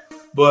that,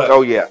 but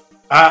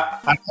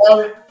I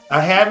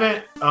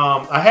haven't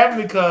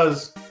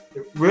because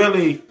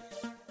really,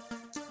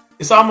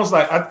 it's almost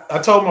like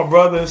I told my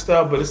brother and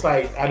stuff, but it's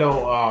like I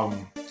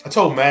don't. I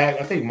told Mag.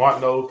 I think Mark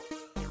knows.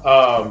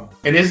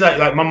 And it's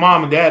like my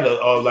mom and dad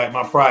are like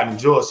my pride and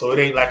joy, so it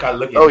ain't like I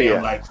look at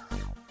them like,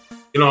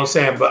 you know what I'm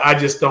saying. But I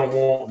just don't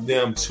want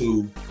them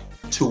to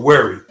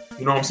worry.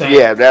 You know what I'm saying?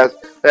 Yeah, that's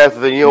the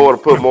thing. You don't want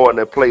to put more on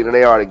their plate than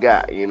they already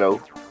got. You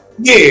know.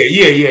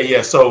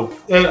 Yeah. So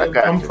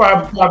I'm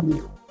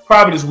probably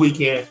this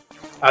weekend.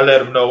 I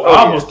let them know.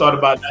 I almost thought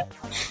about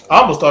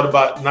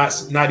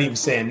not even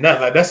saying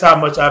nothing. Like, that's how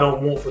much I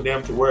don't want for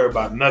them to worry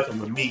about nothing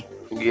with me.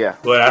 Yeah.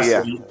 But I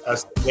said,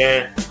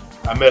 man,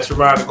 I mess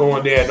around and go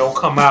in there and don't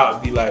come out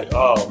and be like,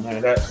 oh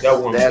man, that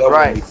one. That's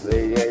right.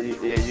 You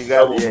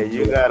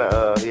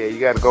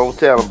gotta go and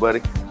tell them,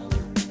 buddy.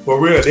 For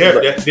real,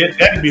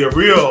 that'd be a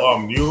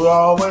real you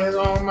always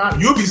on my.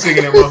 You'll be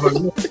singing that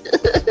motherfucker.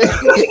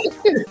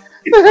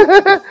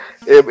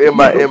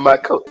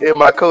 in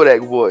my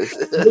Kodak voice.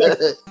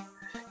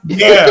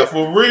 Yeah,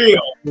 for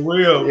real,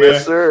 man.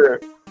 Yes, sir.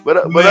 But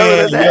other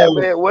than that,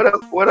 man,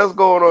 what else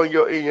going on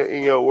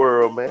in your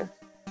world, man?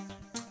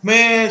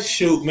 Man,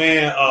 shoot,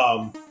 man.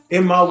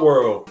 In my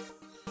world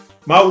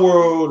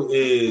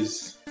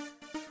is.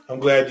 I'm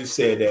glad you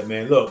said that,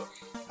 man. Look,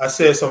 I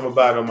said something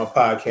about it on my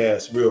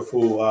podcast, Real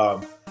Fool.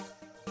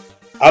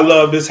 I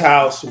love this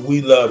house.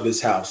 We love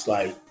this house.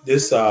 Like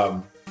this.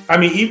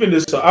 Even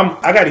this.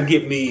 I got to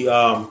get me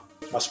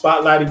my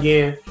spotlight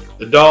again.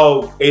 The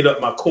dog ate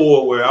up my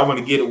cord where I want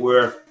to get it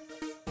where,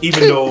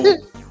 even though,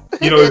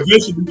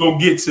 eventually we're going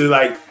to get to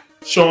like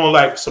showing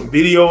like some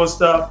video and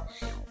stuff.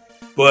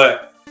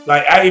 But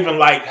like, I even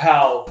like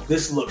how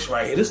this looks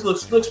right here. This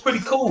looks pretty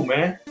cool,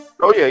 man.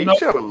 Oh yeah, you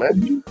chilling,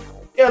 man.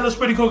 Yeah, it looks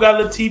pretty cool. Got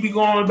a little TV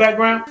going on in the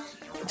background.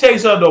 I'll tell you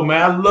something though,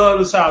 man. I love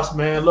this house,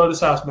 man. But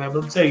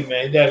I'll tell you,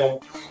 man,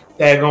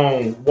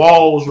 daggone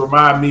walls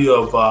remind me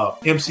of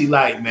MC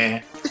Light,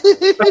 man.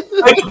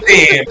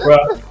 Everything, bro.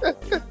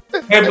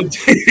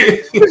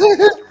 Everything.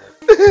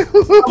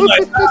 I'm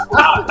like,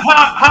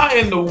 how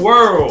in the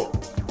world?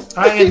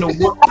 How in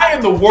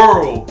the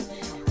world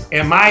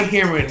am I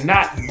hearing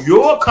not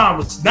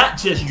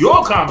just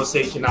your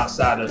conversation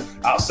outside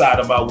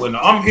of my window?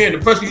 I'm hearing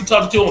the person you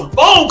talking to on the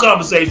phone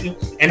conversation,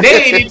 and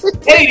they ain't on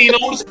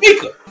the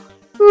speaker.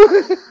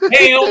 They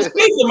ain't on the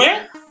speaker,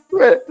 man.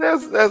 Man,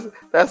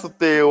 that's some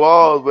thin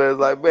walls, but it's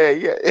like, man,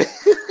 yeah.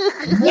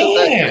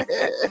 Man.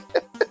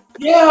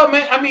 Yeah,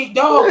 man. I mean,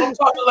 dog, I'm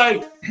talking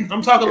like you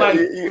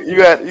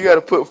got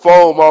to put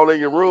foam all in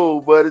your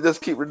room, but it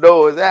just keep the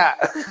doors out.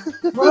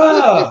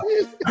 Bruh,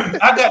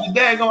 I got the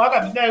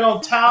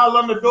daggone towel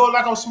on the door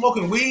like I'm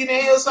smoking weed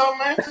in here or something,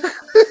 man.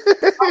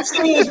 I'm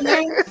serious,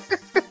 man.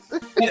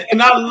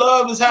 And I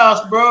love this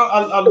house, bro.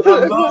 I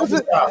love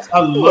this house. I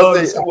love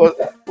this house.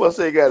 Once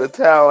they got a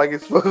towel like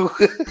it's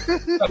smoking.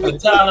 A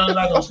towel on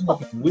like I'm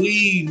smoking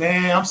weed,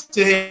 man. I'm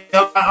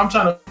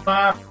trying to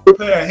find a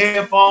pair of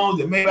headphones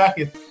that maybe I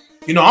can.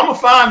 I'm gonna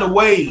find a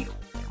way.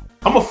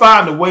 I'm gonna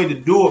find a way to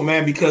do it,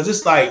 man, because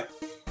it's like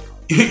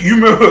you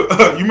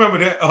remember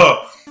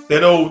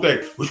that old thing.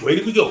 Which way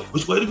did we go?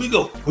 Which way did we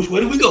go? Which way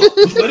did we go?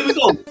 Which way did we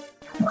go?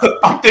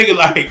 I'm thinking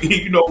like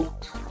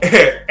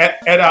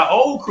at our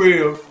old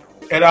crib,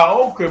 I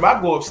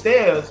go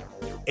upstairs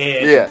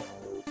and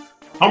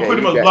I'm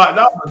pretty much blocked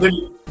out.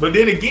 But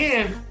then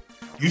again,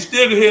 you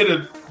still can hear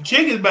the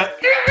chickens back.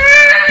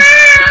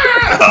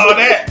 All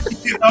that,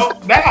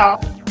 now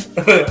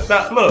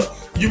look.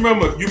 You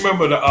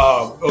remember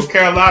the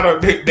Carolina?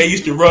 They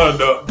used to run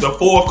the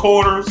four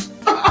corners.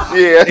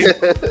 Yeah,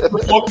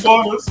 the four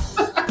corners.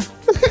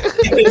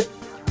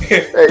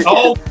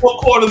 All four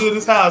corners of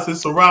this house is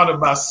surrounded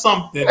by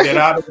something that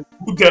I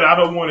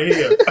don't want to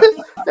hear.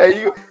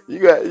 Hey,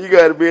 you had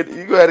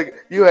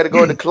to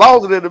go in the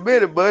closet in a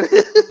minute, buddy.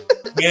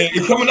 Man,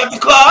 you coming out the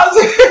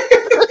closet?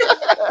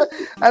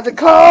 At the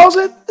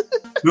closet,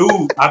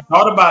 dude. I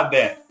thought about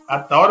that.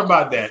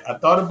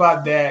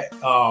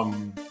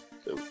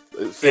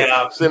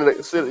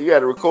 You got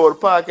to record a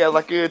podcast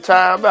like you're in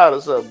time out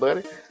or something,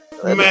 buddy.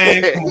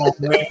 Man, come on,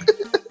 man.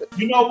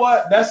 You know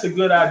what? That's a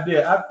good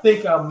idea. I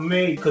think I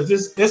may, because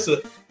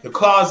the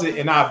closet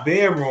in our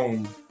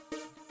bedroom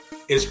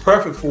is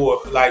perfect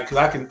for like, because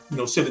I can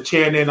sit a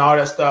chair in there and all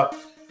that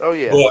stuff. Oh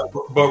yeah.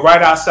 But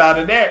right outside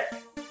of that,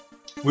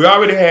 we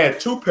already had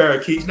 2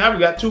 parakeets. Now we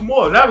got 2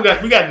 more. Now we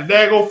got the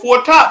daggone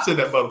 4 tops in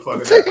that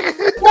motherfucker.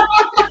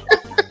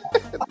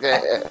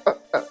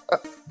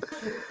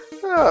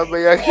 Oh,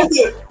 man,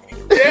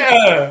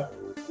 yeah.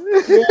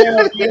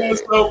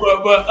 So,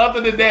 but other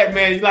than that,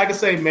 man, like I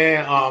say,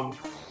 man,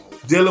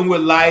 dealing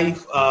with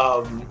life,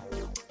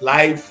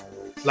 life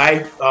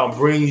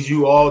brings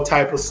you all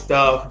type of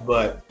stuff,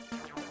 but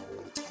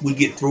we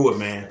get through it,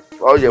 man.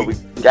 Oh yeah, we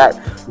got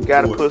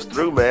to push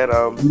through, man.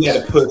 We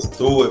got to push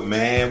through it,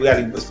 man.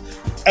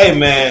 Hey,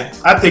 man,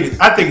 I think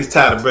it's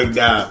time to break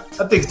down.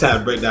 A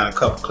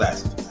couple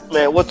classics.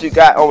 Man, what you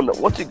got on the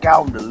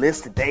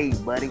list today,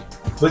 buddy?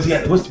 What you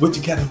got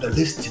on the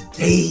list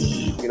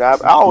today? I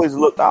always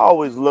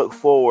look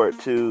forward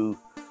to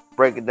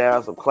breaking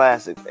down some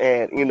classics,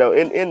 and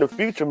in the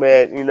future,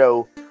 man,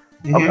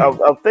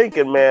 mm-hmm. I'm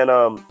thinking, man,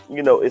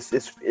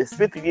 it's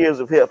 50 years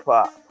of hip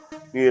hop.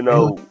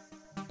 Mm-hmm.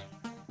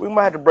 We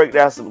might have to break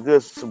down some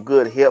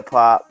good hip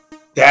hop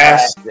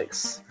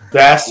classics.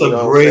 That's a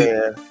great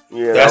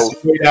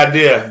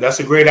idea. That's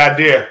a great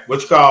idea.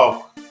 What you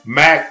call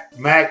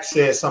Mac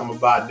said something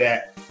about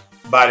that,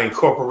 about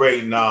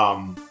incorporating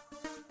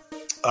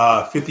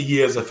 50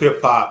 years of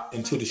hip hop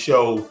into the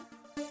show,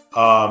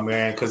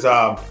 man. Because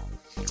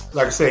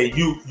like I say,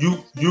 you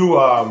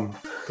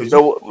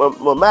So,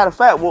 matter of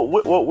fact,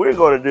 what we're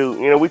going to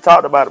do, we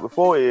talked about it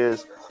before,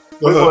 is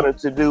we're going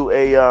to do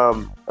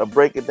a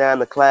breaking down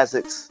the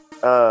classics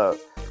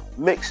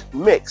mix.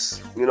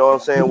 You know what I'm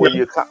saying? Where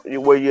you're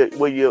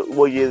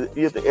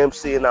the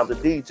MC and I'm the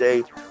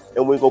DJ,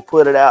 and we're gonna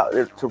put it out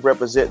to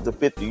represent the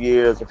 50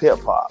 years of hip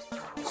hop.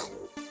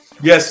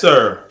 Yes,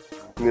 sir.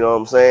 You know what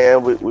I'm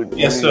saying?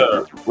 Yes,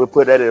 sir. We'll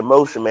put that in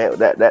motion, man.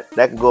 That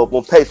can go up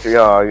on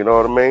Patreon. You know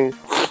what I mean?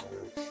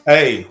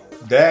 Hey,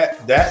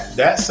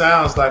 that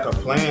sounds like a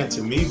plan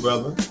to me,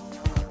 brother.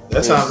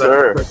 That sounds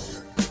like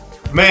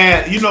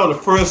man.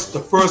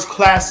 The first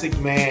classic,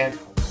 man.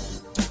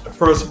 The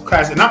first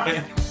classic,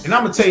 and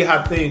I'm gonna tell you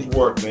how things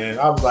work, man.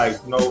 I was like,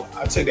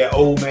 I took that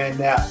old man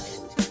nap,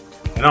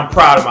 and I'm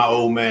proud of my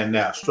old man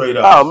nap, straight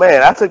up. Oh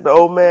man, I took the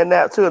old man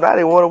nap too, and I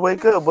didn't want to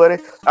wake up, buddy.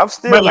 I'm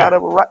still out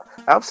of it.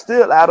 I'm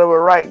still out of it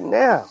right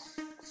now.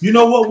 You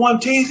know what, one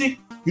teasy?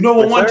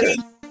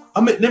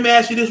 Let me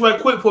ask you this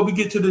right quick before we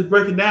get to this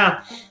breaking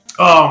down.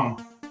 I'm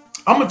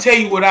gonna tell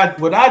you what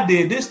I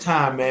did this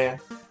time,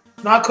 man.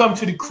 Now I come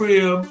to the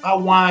crib, I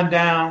wind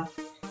down,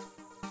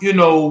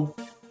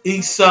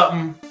 eat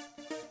something.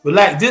 But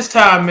like this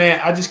time,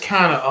 man, I just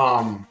kind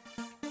of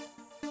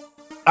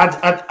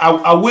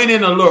I went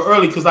in a little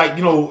early because I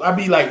be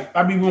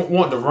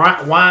wanting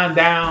to wind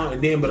down,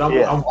 and then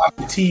I'm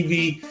watching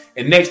TV,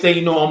 and next thing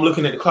you know, I'm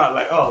looking at the clock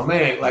like, oh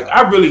man, like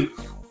I really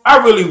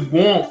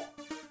want.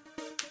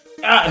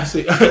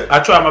 I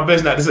try my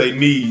best not to say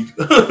need.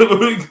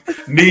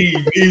 need.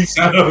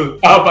 I was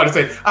about to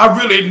say I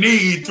really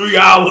need 3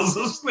 hours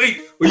of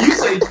sleep. When you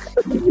say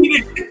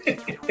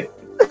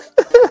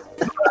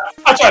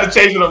I try to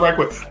change it up right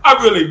quick. I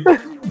really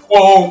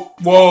won't.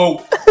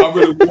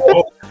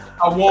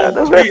 I want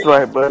that's 3. That's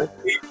right, buddy.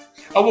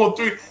 I want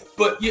 3.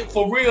 But yeah,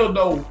 for real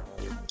though,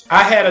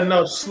 I had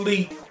enough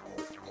sleep,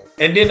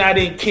 and then I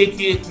didn't kick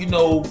it.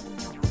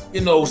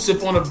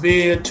 Sip on a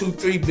beer,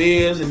 2-3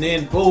 beers, and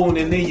then boom,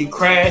 and then you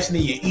crash, and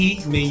then you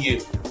eat, and then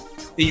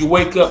you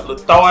wake up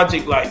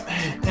lethargic, like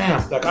man,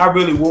 damn, like I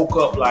really woke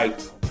up like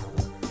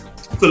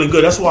feeling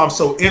good. That's why I'm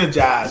so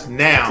energized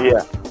now.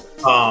 Yeah.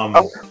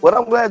 I'm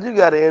glad you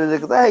got an energy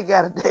because I ain't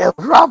got a damn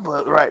drop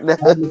up right now.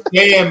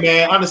 Understand,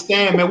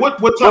 man. What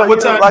time? The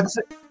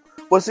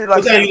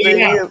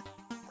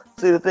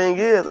thing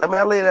is, I mean,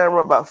 I lay down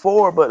around about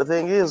 4, but the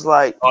thing is,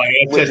 like,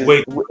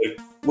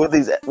 with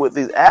these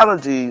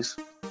allergies,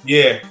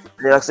 yeah,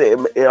 like I said,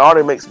 it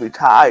already makes me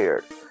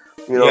tired.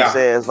 You know what I'm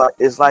saying?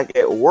 It's like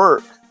at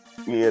work,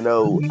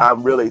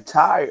 I'm really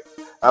tired.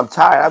 I'm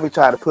tired. I be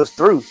trying to push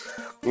through.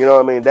 You know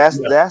what I mean? That's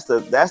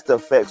the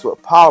effects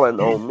with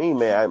pollen on me,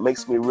 man. It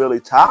makes me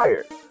really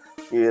tired.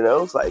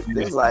 It's like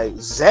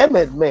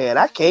Zamet, man.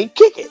 I can't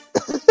kick it.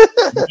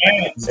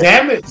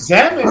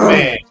 Zamet,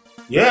 man.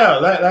 Yeah,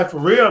 like for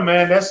real,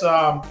 man.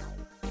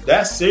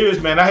 That's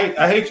serious, man.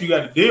 I hate you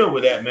got to deal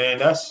with that,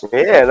 man. I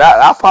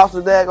popped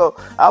some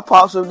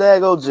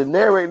dago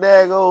generic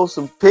dago,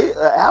 some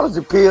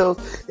allergy pills,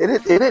 and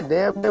it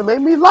damn near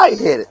made me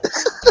lightheaded.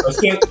 A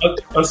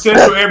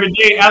central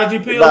everyday allergy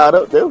pill? Nah,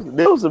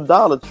 there was some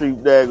Dollar Tree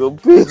dago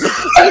pills.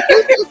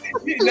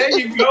 There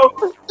you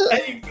go.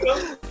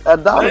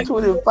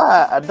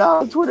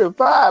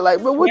 $1.25.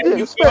 Like, man, what do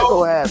you expect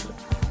gonna happen?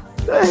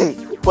 Hey,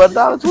 for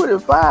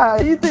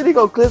 $1.25, you think he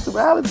gonna clear some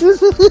allergies?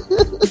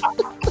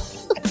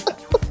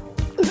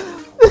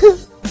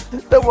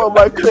 That one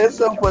might clear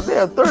some for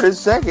damn 30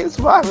 seconds,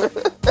 man.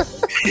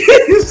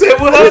 You said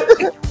what?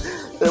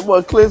 That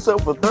one clear some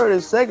for 30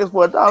 seconds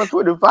for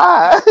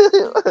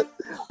 $1.25.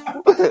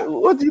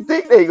 What do you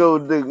think they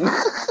gonna do?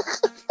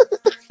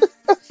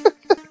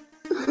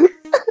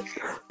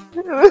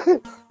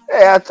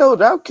 Hey, I told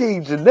you I'm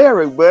king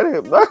generic, buddy.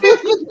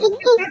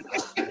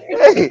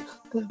 Hey,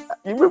 you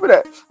remember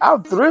that?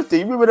 I'm thrifty.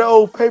 You remember the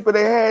old paper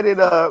they had in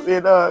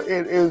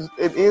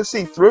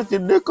NC Thrifty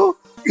Nickel?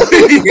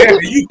 Yeah,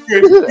 you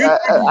penny.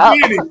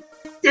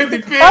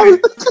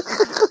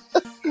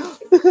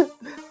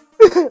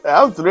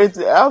 I'm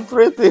thrifty,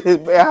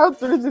 man. I'm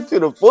thrifty to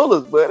the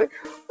fullest, buddy.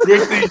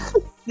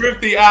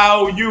 Thrifty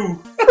IOU.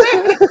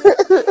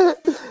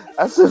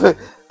 I said,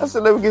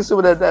 let me get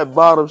some of that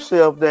bottom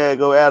shelf there and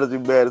go allergy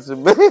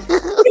medicine, man.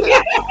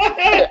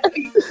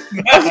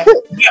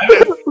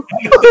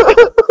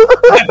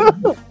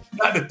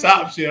 Not the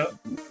top shelf.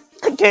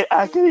 I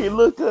can't even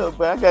look up,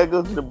 man. I gotta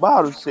go to the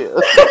bottom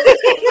shelf.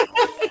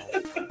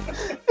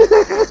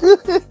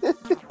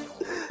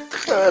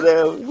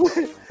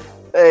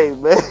 Hey,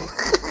 man.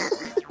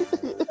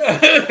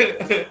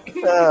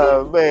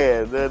 Oh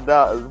man, that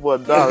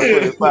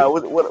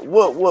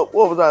 $1.25. What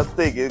was I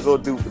thinking? It's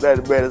gonna do for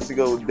that medicine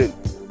gonna do?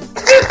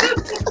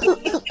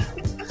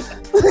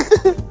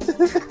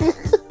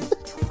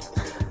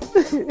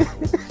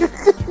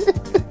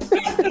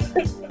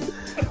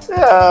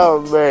 Oh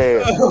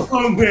man.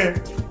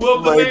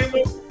 What was the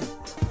name?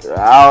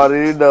 I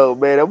already know,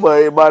 man. That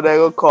money might not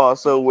gonna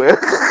cost somewhere.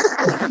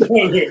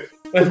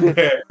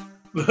 Everybody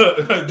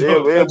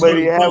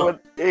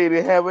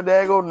ain't have a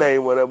daggone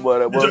name on that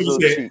money.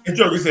 The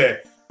joker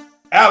said,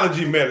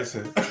 allergy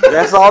medicine.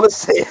 That's all it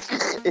said.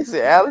 It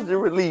said allergy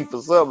relief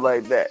or something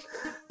like that.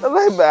 I'm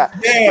like,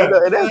 yeah,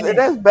 and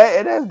that's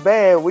bad. And that's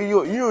bad when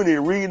you don't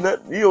even read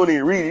nothing. You don't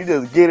even read it. You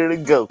just get it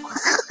and go.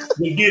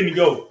 You get it and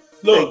go.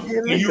 Look,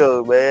 get it and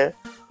go, man.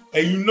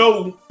 And you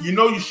know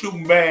you're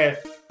shooting bad.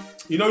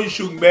 You know you're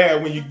shooting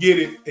bad when you get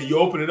it and you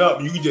open it up.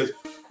 And you can just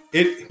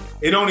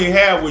it only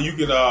have where you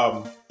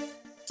got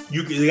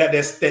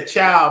that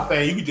child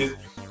thing. You can just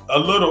a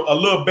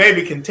little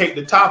baby can take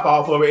the top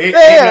off of it.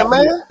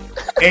 Man.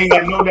 Ain't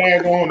got no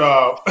daggone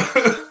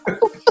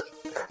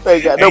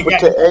Ain't got no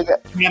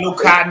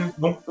cotton.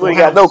 We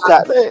got no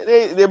cotton.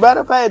 The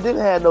matter of fact,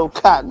 didn't have no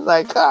cotton.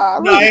 Like,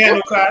 no, ain't had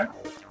no cotton.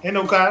 Ain't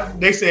no cotton.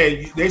 They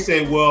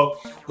said, well,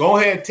 go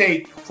ahead and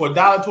take for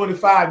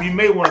 $1.25. You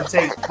may want to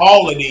take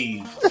all of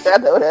these. I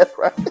know that's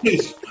right.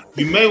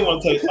 You may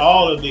want to take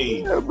all of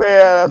these.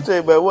 Man, I'll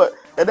tell you, man, what.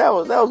 And that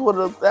was one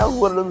of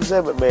them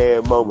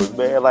 7-man moments,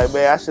 man. Like,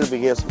 man, I should have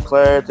been getting some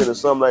Claritin or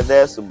something like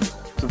that, some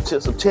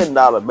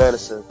 $10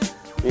 medicine.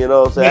 You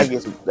know what I'm saying? I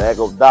get some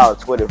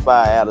 $1.25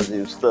 allergy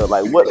and stuff.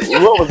 Like, what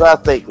was I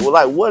thinking? Well,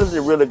 like, what is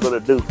it really gonna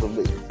do for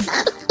me?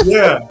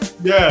 Yeah.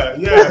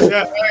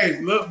 Hey,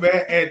 look,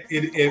 man, and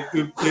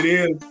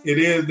it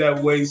is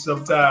that way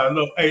sometimes.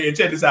 Look, hey, and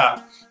check this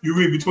out. You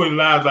read between the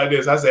lines like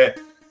this. I said,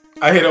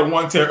 I hit up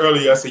 110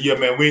 earlier. I said, yeah,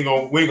 man, we ain't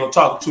gonna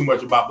talk too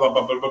much about blah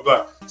blah blah blah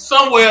blah.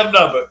 Somewhere or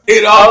another,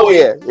 it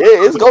always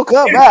it's gonna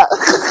come back.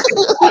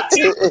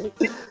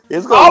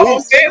 It's gonna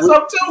almost say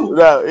something too.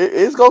 No,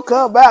 it's gonna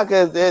come back,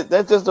 cause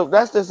that's just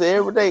the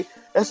everyday.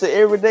 That's the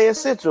everyday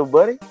essential,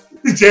 buddy.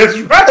 That's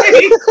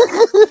right.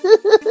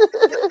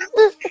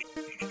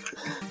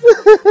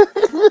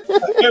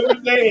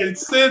 Everyday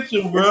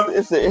essential, bro.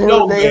 It's the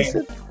everyday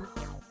essential.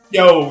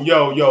 Yo,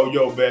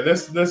 man.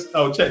 Let's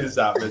check this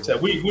out, man.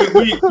 We ain't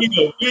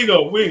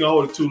gonna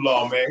hold it too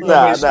long, man.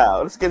 Nah.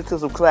 Let's get into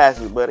some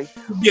classes, buddy.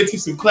 Get to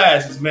some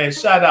classes, man.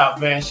 Shout out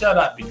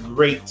the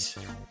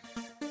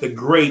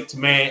great,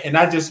 man. And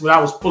when I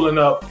was pulling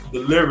up the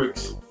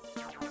lyrics,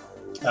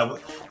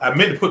 I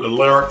meant to put the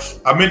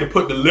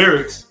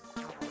lyrics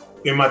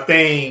in my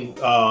thing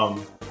a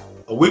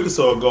week or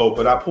so ago,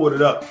 but I pulled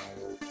it up.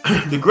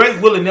 The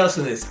great Willie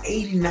Nelson is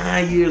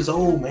 89 years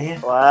old, man.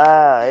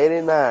 Wow,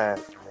 89.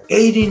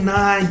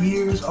 89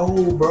 years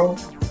old, bro.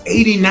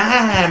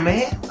 89,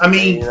 man. I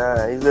mean,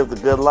 89. He lived a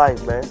good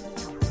life, man.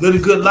 Lived a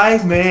good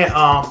life, man.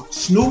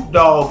 Snoop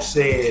Dogg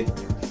said,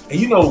 and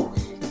you know,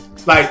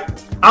 like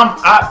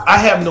I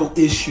have no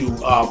issue.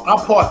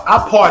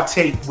 I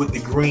partake with the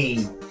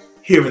green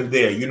here and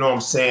there. You know what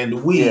I'm saying? The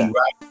weed,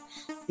 right?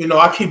 You know,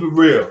 I keep it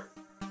real.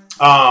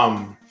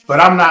 But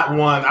I'm not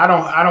one. I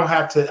don't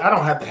have to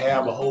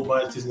have a whole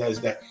bunch of this and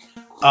that.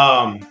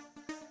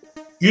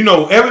 You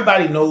know,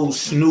 everybody knows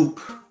Snoop.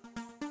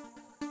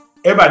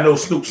 Everybody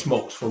knows Snoop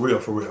smokes for real.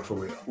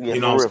 Yeah, you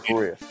know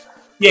for real.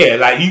 Yeah,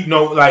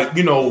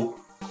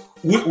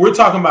 we're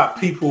talking about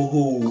people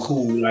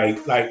who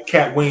like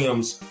Cat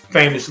Williams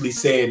famously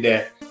said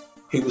that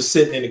he was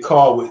sitting in the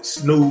car with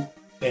Snoop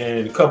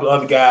and a couple of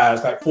other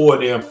guys, like 4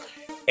 of them,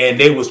 and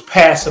they was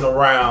passing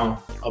around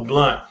a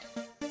blunt.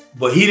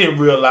 But he didn't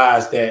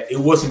realize that it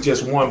wasn't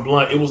just one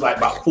blunt. It was like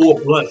about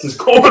 4 blunts just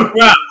going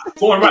around.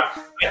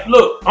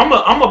 Look, I'm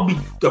gonna be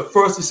the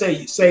first to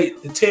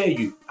tell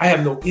you, I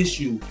have no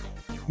issue.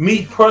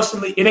 Me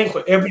personally, it ain't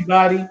for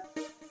everybody,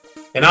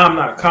 and I'm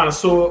not a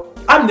connoisseur.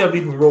 I've never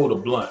even rolled a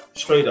blunt,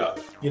 straight up.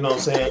 You know what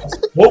I'm saying?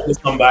 Smoke with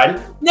somebody.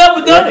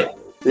 Never done it.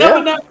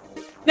 Never done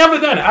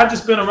it. I've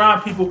just been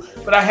around people,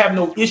 but I have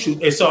no issue.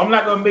 And so I'm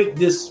not gonna make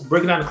this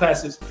breaking down the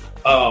classes.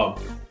 A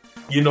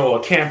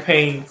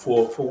campaign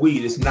for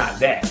weed. It's not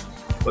that.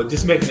 But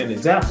just making an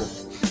example.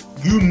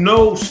 You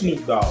know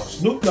Snoop Dogg.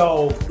 Snoop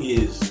Dogg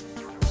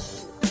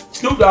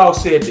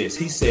said this.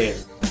 He said,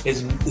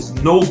 "There's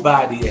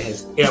nobody that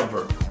has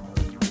ever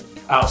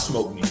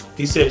outsmoked me."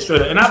 He said it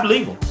straight up. And I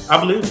believe him.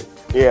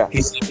 Yeah.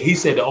 He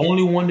said the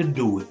only one to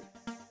do it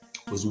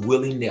was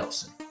Willie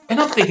Nelson. And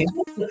I'm thinking,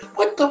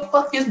 what the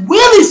fuck is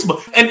Willie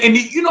smoke? And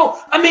you know,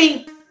 I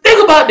mean,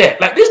 think about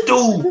that. Like this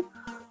dude,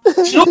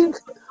 Snoop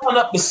sun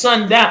up to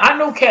sundown. I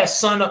know cats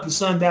sun up to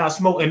sundown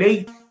smoke, and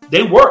they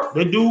work.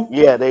 They do.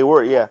 Yeah, they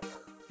work. Yeah.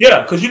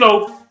 Yeah, because you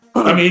know,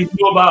 I mean, you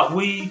know about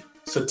weed.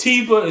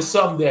 Sativa is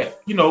something that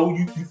you know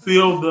you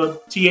feel the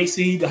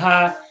THC, the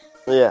high.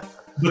 Yeah.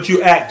 But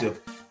you're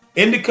active.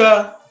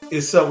 Indica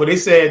is something where they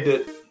said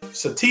that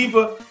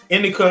sativa,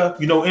 indica.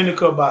 You know,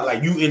 indica about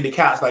like you in the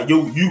couch, like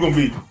you gonna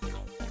be.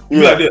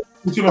 You like this.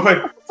 You see my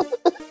face?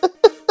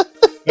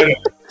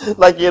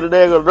 Like you're in a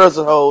damn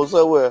nursing home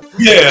somewhere.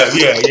 Yeah.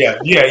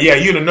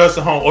 You're in a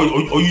nursing home, or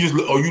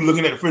you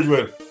looking at the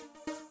refrigerator.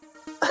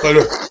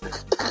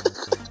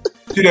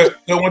 See that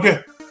one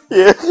there?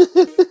 Yeah.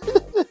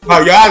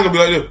 Oh, your eyes gonna be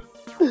like this.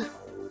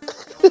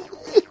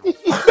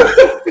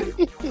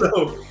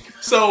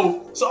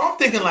 So I'm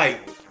thinking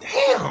like,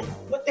 damn,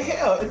 what the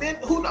hell? And then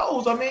who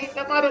knows? I mean,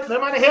 that might have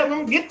helped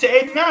him get to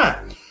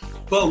 89.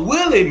 But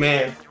Willie,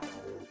 man,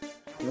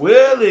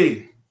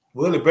 Willie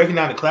breaking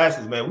down the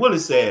classes, man. Willie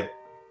said,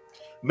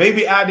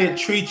 maybe I didn't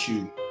treat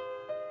you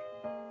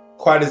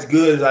quite as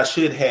good as I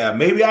should have.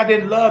 Maybe I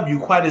didn't love you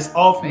quite as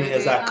often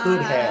as I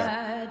could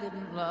have.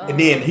 And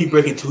then he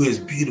break into his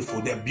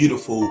beautiful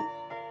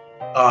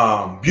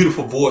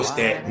voice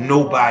that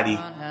nobody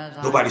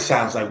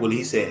sounds like Willie.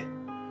 He said,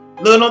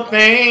 little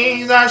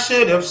things I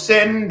should have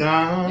said and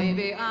done.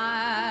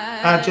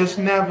 I just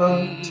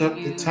never took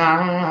the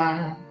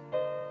time.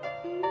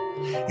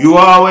 You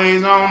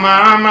always on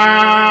my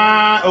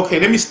mind. Okay,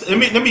 let me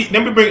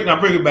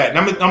bring it back.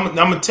 I'm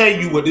gonna tell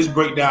you what this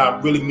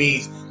breakdown really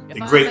means. The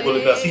great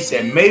Willie Nelson. He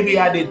said, maybe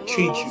I didn't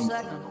treat you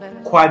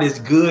quite as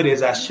good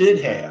as I should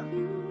have.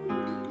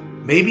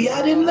 Maybe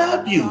I didn't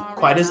love you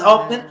quite as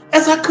often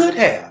as I could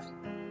have.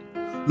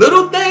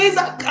 Little things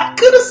I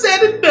could have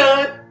said and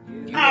done.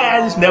 I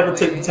just never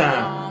took the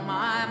time.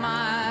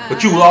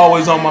 But you were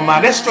always on my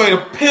mind. That's straight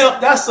up pimp.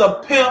 That's a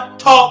pimp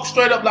talk.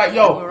 Straight up like,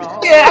 yo,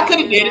 yeah, I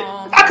could have did it.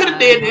 I could have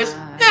did this.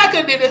 Yeah, I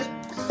could have did this.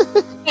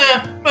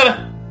 Yeah, but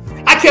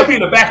I kept it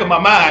in the back of my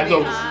mind.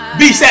 So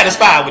be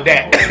satisfied with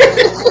that.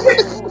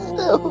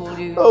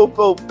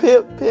 oh,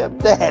 pimp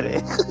daddy.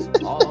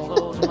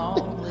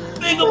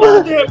 Think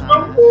about that,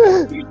 bro.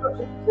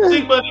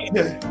 Think about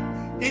it.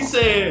 He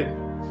said,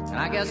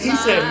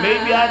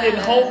 maybe I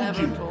didn't hold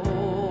you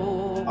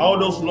all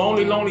those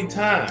lonely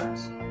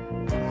times.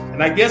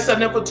 And I guess I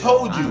never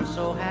told you.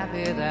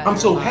 I'm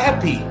so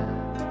happy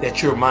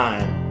that you're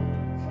mine.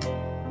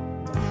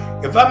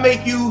 If I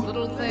make you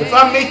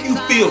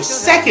feel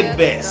second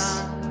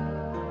best,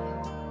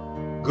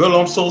 girl,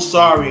 I'm so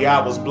sorry I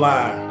was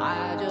blind.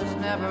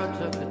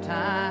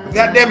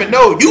 God damn it,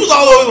 no, you was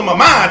all over my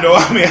mind though.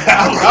 I mean,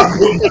 I was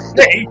doing my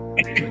thing.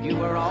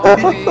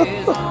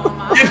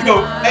 You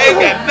know, I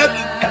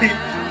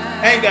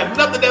ain't got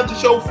nothing else to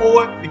show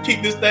for it to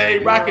keep this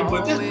thing rocking,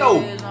 but just know,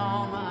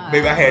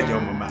 baby, I had you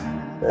on my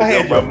mind. I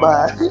had you on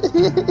my mind.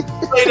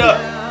 Straight up.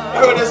 I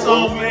heard that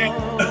song, man.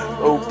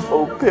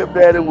 Oh, Pimp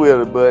Daddy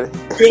Willie, buddy.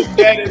 Pimp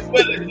Daddy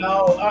Willie,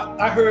 no.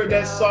 I heard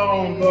that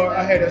song, Lord.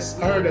 I heard that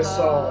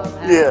song.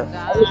 Yeah.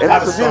 And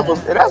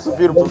that's a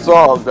beautiful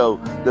song, though.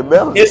 The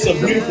melody. It's a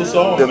beautiful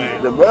song,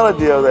 man. The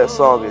melody of that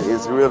song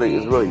is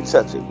really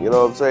touching. You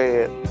know what I'm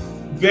saying?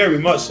 Very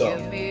much so.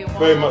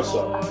 Very much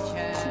so.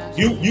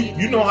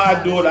 You know how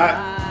I do it.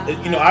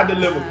 I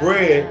deliver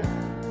bread,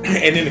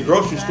 and in the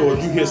grocery store,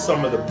 you hear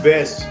some of the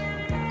best.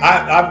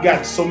 I've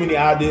got so many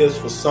ideas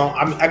for songs.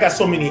 I mean, I got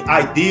so many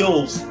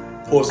ideals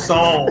for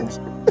songs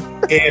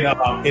in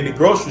the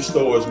grocery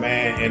stores,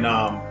 man. And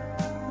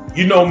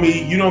you know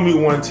me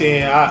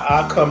 110.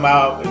 I come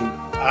out and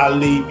I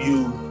leave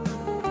you.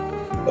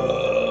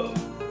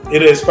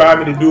 It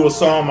inspired me to do a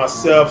song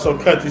myself, some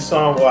country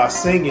song where I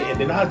sing it, and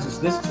then I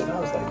just listened to it. And I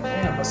was like,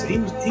 damn. I said he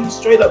was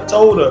straight up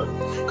told her,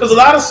 because a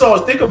lot of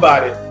songs, think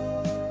about it.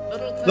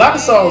 A lot of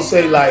songs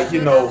say like,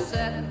 you know,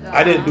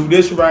 I didn't do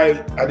this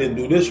right. I didn't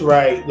do this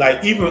right.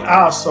 Like even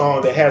our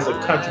song that has a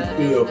country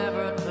feel,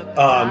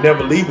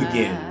 Never Leave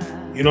Again.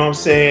 You know what I'm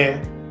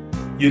saying?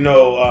 You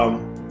know,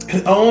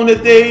 on the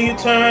day you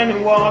turn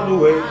and walk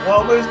away,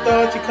 always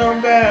thought you'd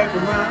come back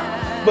around.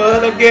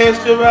 But I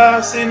guess your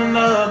eyes seen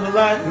another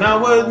light, and I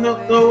was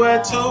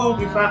nowhere to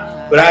be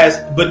found.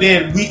 But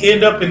then we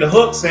end up in the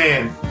hook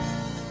saying,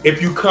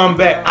 if you come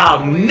back,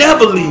 I'll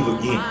never leave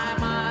again.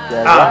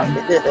 I'll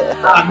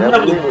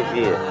never leave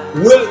again.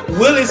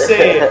 Willie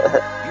said,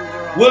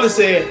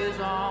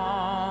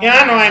 yeah,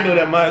 I know I ain't do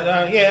that much.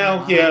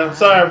 Yeah,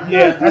 sorry.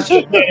 Yeah, I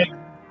should.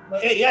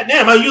 Yeah,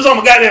 damn, I use on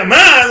my goddamn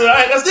mind.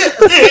 That's it.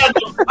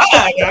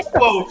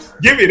 Come on,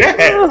 give me that.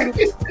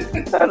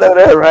 I know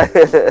that, right?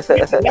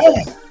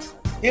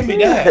 Give me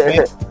that,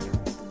 man.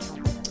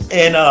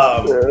 And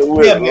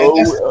man.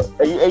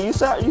 You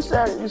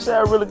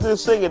sound really good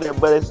singing there,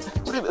 but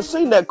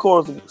sing that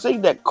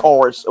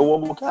chorus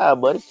one more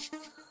time, buddy.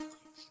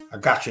 I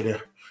got you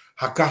there,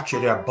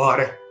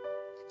 buddy.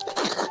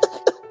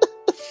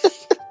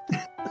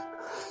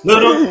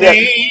 Little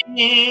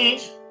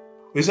things.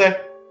 What's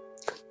that?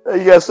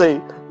 You gotta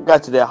say,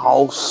 got you that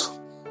house.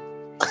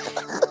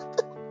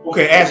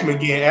 Okay, ask me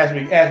again.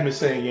 Ask me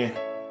say again.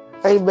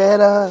 Hey man,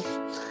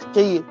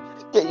 can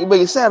you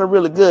make it sound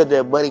really good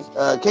there, buddy?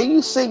 Can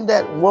you sing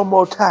that one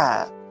more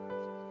time?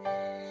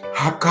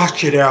 I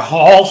got you there,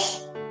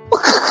 house.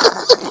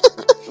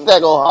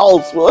 That go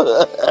house, what?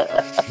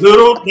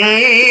 Little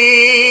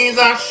things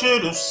I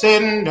should have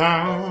said and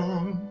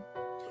done.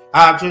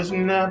 I just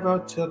never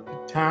took the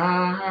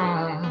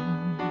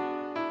time.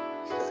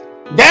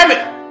 Damn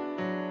it!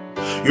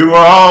 You were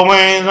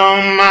always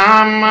on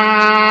my mind.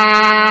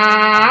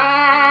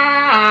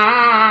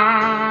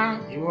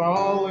 You were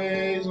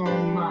always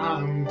on my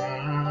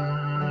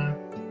mind.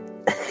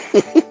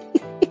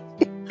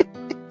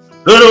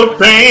 Little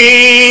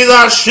things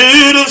I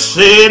should have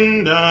said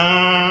and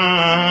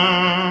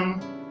done.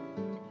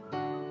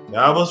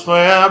 I was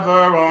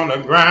forever on the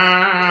grind.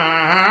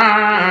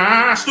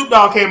 Snoop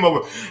Dogg came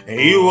over, and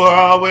you were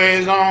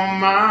always on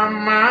my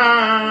mind.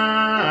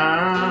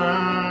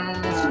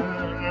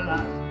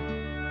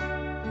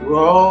 You were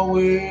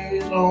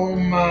always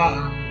on my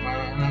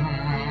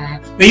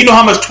mind. Man, you know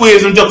how much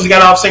twiz them jokers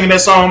got off singing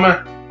that song,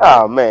 man?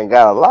 Oh man,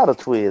 got a lot of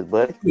twiz,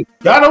 buddy.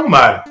 God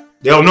almighty.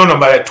 They don't know nothing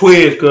about that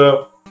Twiz,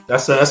 girl.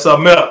 That's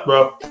something else,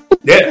 bro.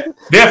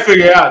 They'll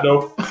figure it out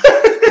though.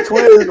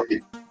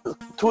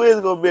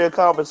 Twiz gonna be a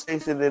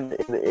conversation in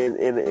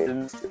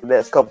the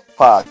next couple of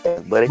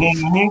podcasts, buddy.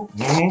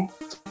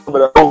 Some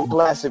of the old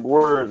classic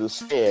words are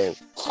said.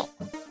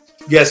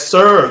 Yes,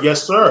 sir. Okay.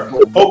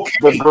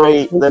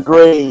 The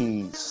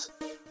Grays.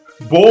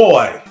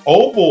 Boy.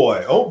 Oh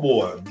boy.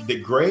 The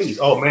Grays.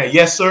 Oh man.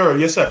 Yes, sir.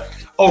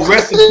 Oh,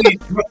 rest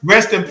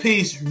in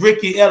peace,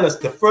 Ricky Ellis.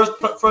 The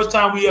first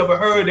time we ever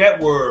heard that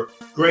word,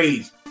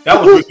 Grays.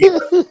 That was Ricky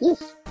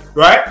Ellis.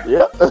 Right?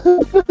 Yep.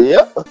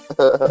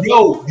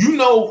 Yo, you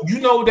know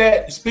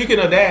that. Speaking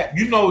of that,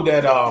 you know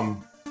that.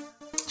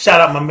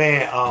 Shout out my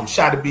man,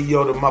 Shot to Be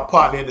Yoda, my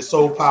partner in the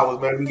Soul Powers,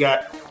 man. We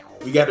got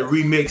the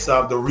remix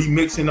of the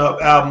Remixing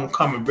Up album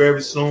coming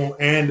very soon,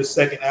 and the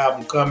second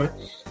album coming.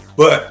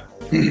 But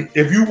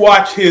if you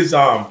watch his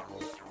The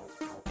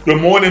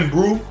Morning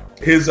Brew,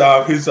 his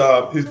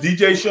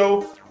DJ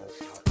show,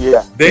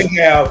 yeah,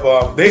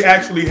 they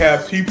actually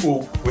have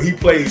people when he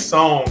plays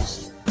songs.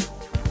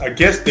 I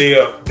guess they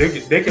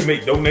can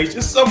make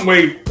donations some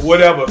way,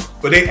 whatever.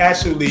 But they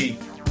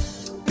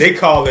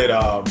call it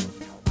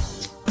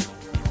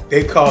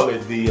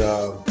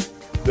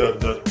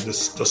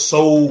the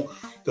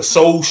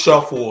soul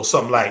shuffle or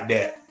something like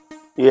that.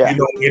 Yeah, you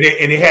know,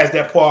 and it has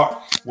that part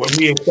when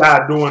me and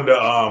Shy doing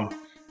the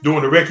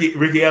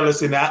Ricky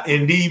Ellis in the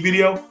Indeed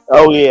video.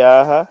 Oh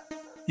yeah,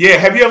 Yeah,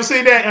 have you ever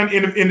seen that on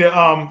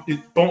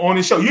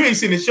the show? You ain't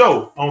seen the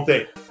show, I don't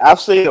think. I've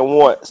seen it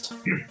once.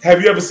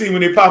 Have you ever seen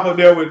when they pop up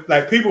there with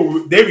like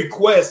people? They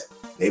request.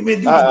 They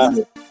been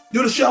do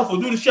the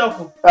shuffle.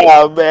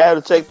 Oh man, I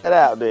have to check that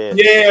out, then.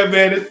 Yeah,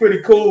 man, it's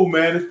pretty cool,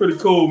 man.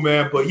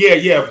 But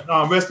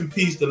yeah. Rest in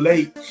peace, the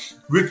late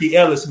Ricky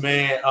Ellis,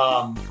 man.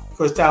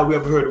 First time we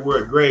ever heard the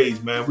word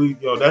Grays, man.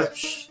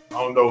 That's I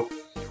don't know.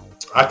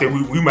 I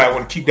think we might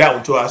want to keep that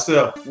one to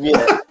ourselves.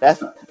 Yeah,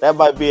 that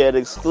might be an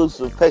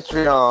exclusive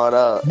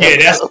Patreon. Yeah,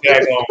 that's a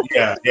daggone.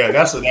 Yeah,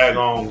 that's a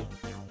daggone.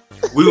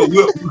 We'll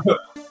look.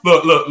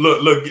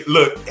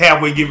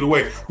 Halfway give it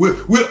away.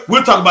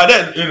 We'll talk about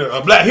that in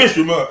a Black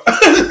History Month.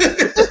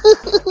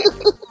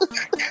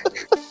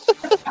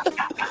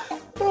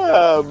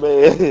 Oh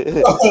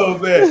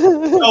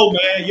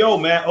man. Yo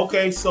man.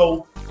 Okay,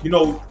 so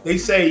they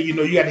say you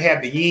got to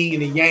have the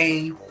yin and the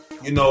yang.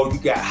 You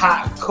got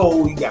hot and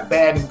cold, you got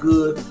bad and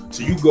good.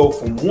 So you go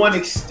from one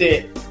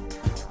extent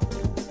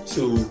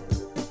to,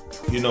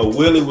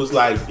 Willie was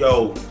like,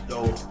 yo,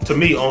 to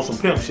me on some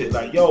pimp shit,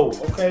 like, yo,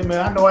 okay,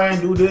 man, I know I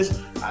ain't do this.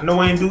 I know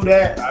I ain't do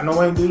that. I know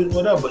I ain't do this,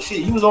 whatever. But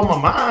shit, you was on my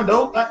mind,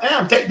 though.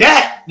 Damn, take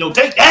that.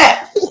 Take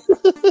that.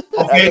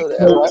 Okay,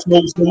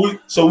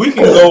 so we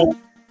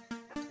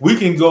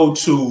can go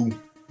to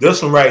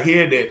this one right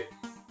here that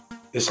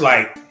it's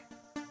like,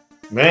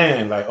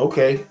 man, like,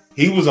 okay.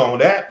 He was on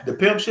that, the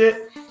pimp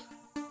shit.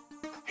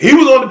 He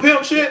was on the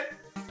pimp shit.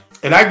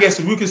 And I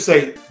guess if we could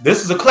say,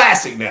 this is a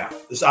classic now.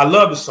 I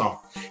love this song.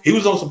 He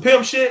was on some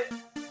pimp shit.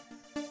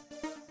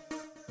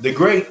 The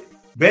great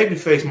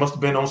Babyface must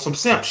have been on some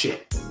simp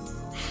shit.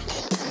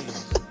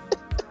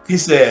 He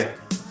said,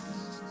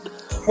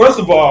 first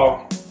of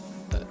all,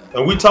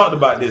 and we talked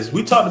about this.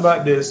 We talked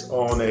about this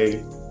on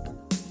a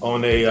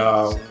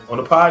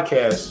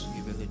podcast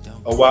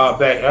a while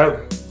back.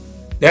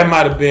 That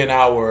might have been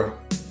out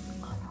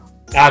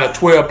of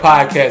 12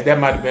 podcasts, that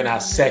might have been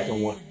our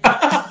second one.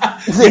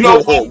 You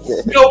know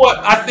what?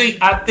 I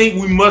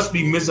think we must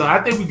be missing. I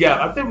think we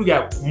got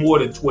more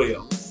than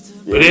 12.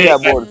 Yeah, we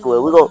got more than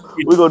 12.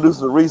 We're gonna do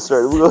some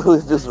research. We're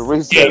gonna do some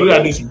research. Yeah, we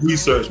gotta do some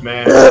research,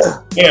 man.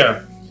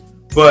 Yeah.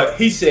 But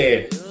he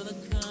said,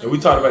 and we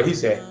talked about it, he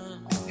said,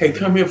 hey,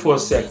 come here for a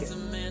second.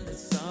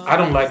 I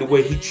don't like the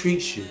way he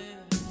treats you.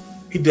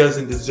 He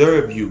doesn't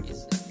deserve you.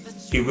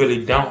 He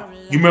really don't.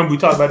 You remember we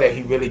talked about that?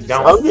 He really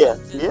don't. Oh, yeah.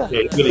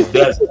 He really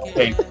doesn't.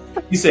 Okay.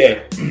 He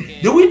said,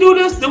 did we do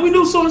this? Did we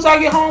do as soon as I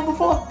get home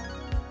before?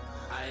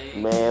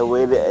 Man,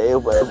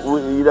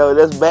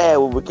 that's bad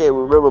when we can't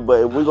remember,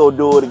 but if we're going to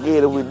do it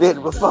again if we did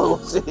it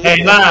before.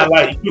 Hey, nah,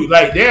 like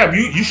damn,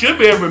 you should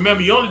be able to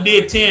remember. You only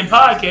did 10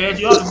 podcasts.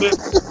 You ought to be.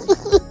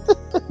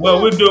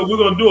 Well, we're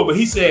going to do it. But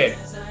he said,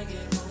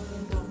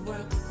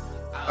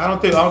 I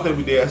don't think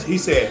we did. He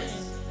said,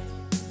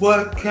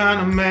 what kind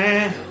of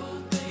man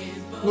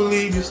will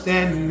leave you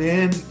standing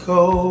in the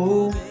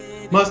cold?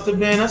 Must have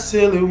been a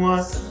silly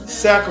one.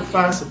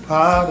 Sacrifice a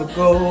pot of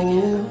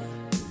gold.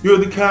 You're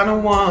the kind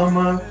of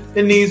woman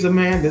that needs a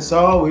man that's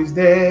always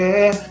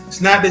there.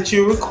 It's not that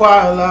you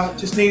require a lot,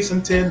 just need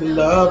some tender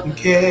love and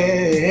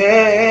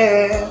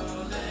care.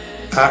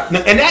 And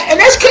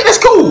that's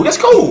cool. That's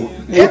cool.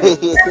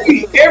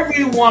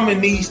 Every woman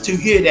needs to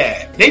hear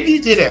that. They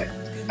need to hear that.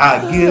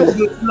 I give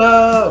you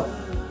love.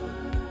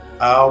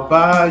 I'll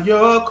buy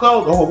your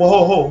clothes.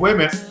 Oh, wait a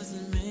minute.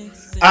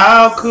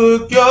 I'll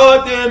cook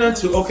your dinner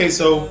too. Okay.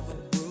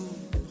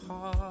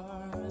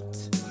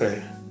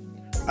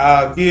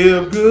 I'll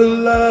give good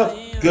love.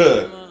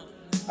 Good.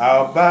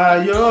 I'll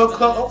buy your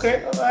clothes.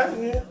 Okay, all right,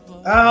 yeah.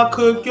 I'll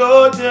cook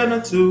your dinner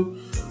too.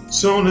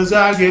 Soon as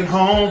I get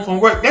home from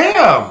work.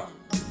 Damn.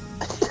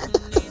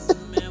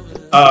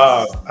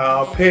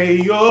 I'll pay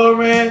your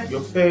rent,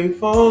 your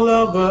faithful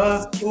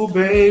lover, oh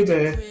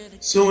baby.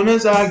 Soon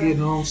as I get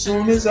home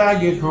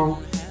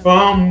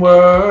from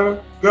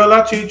work, girl,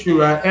 I treat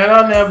you right, and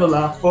I'll never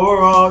lie.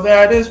 For all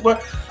that is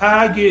what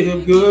I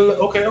give good.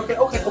 Okay.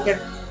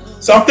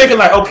 So I'm thinking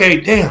like,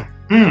 okay, damn.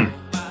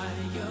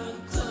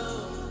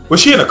 Was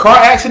she in a car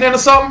accident or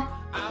something?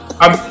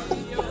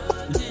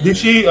 Did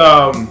she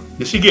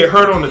get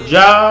hurt on the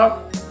job?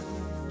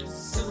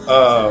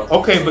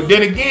 Okay, but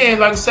then again,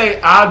 like I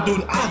say, I do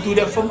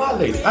that for my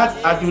lady.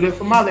 I do that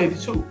for my lady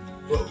too.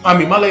 I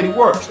mean, my lady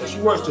works. She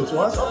works too. So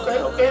I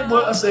said, okay.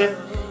 Well, I said,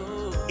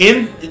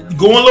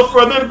 going a little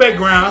further in the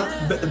background,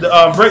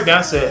 the breakdown,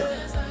 I said,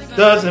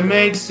 doesn't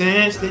make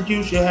sense that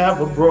you should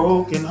have a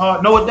broken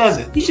heart. No, it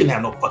doesn't. You shouldn't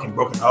have no fucking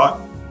broken heart.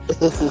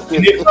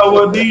 And if I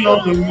were the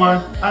only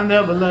one, I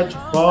never let you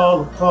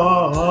fall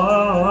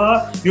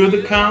apart. You're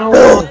the kind of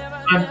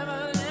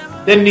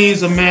woman that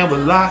needs a man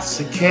with lots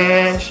of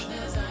cash,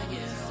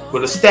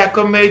 with a stack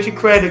of major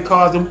credit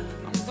cards.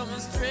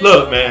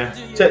 Look, man,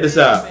 check this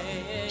out.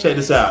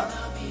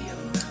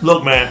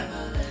 Look, man,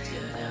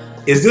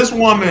 is this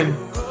woman?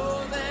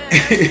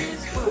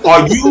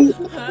 Are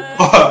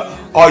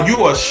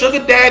you a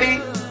sugar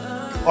daddy?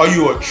 Are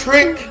you a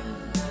trick?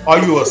 Are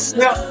you a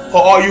simp?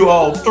 Or are you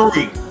all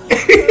three?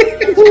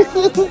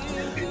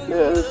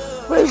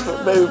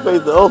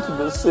 Babyface the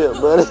ultimate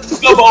simp, buddy.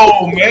 Come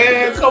on,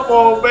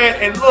 man.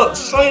 And look,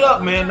 straight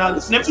up, man. Now,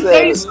 let me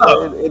tell you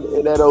something.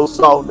 In that old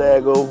soft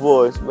daggone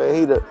voice, man.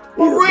 He the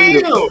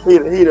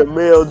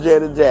male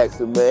Janet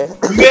Jackson, man.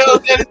 Male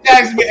Janet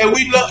Jackson, man. And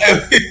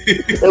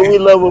we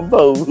love them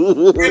both. We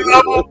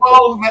love them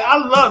both, man. I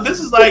love this.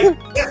 Is like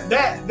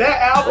that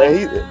album.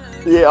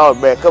 Man, oh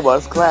man, come on,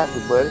 it's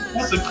classic, buddy.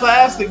 That's a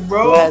classic,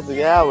 bro. Classic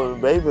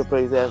album,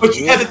 Babyface. But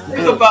you had to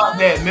think about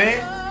that,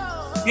 man.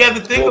 You have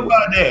to think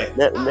about that.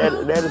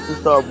 That if you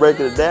start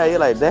breaking it down, you're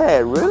like,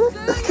 Dad, really?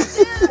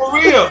 For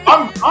real.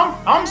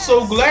 I'm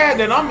so glad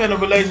that I'm in a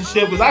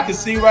relationship because I can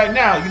see right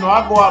now. You know,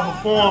 I go out and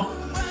perform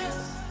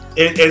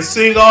and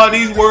sing all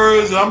these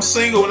words. And I'm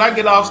single. When I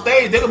get off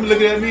stage, they're gonna be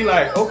looking at me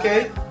like,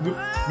 okay,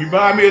 you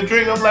buy me a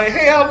drink. I'm like,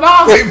 hell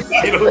no,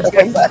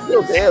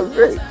 damn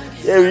drink.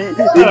 Yeah,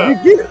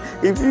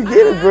 if you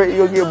get a drink,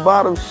 you'll get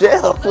bottom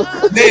shelf.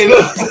 Hey,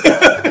 look,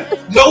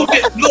 no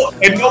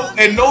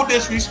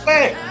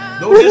disrespect.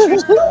 No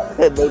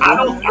disrespect. I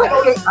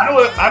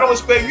don't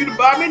expect you to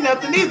buy me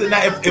nothing either.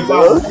 Now, if I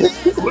want to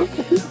do it,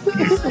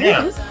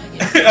 yeah.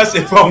 I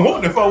said if I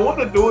want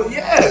to do it,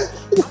 yeah,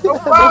 no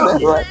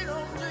problem. Right.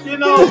 You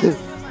know,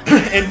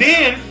 and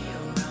then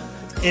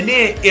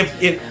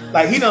if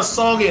like he done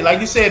sung it,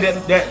 like you said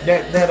that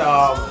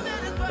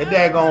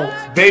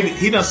daggone baby,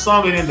 he done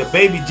sung it in the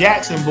Baby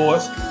Jackson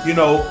voice. You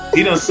know,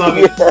 he done sung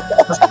it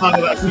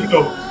like, you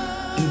know.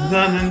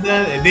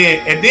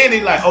 And then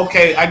he like,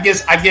 okay, I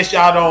guess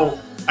y'all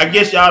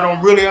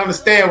don't really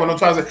understand what I'm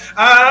trying to say.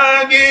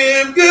 I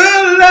give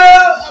good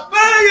love, I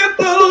buy your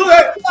food,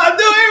 I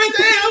do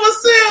everything. I'm a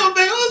simp,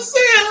 man.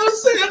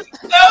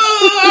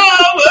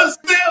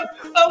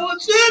 I'm a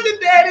sugar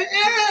daddy.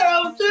 Yeah,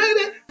 I'm a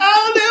sugar.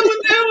 I'll never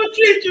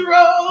treat you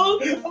wrong.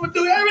 I'm gonna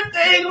do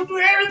everything.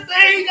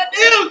 I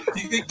do.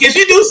 Can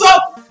she do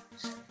something?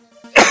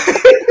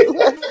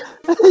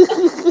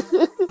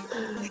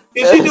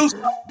 Can she do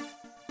something?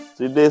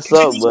 She did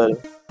something, buddy.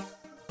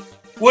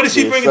 What did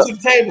she bring to the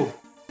table?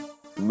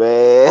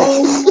 Man.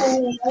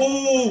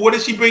 Ooh, what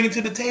did she bring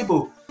to the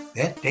table?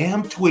 That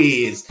damn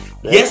Twiz.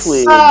 Yes,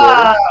 Twiz,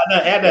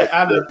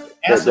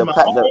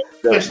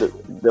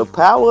 the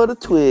power of the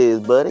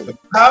Twiz, buddy. The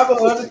power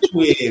of the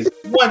Twiz.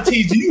 One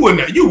TG,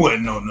 you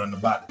wouldn't know nothing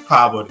about the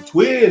power of the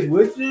Twiz,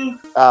 would you?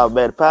 Oh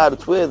man, the power of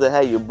the Twiz is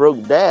how you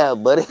broke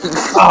down, buddy.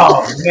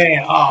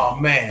 oh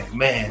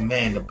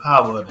man, the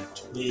power of the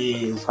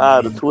Twiz. Power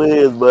of the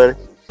Twiz, buddy.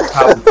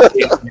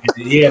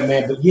 Yeah,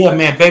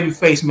 man,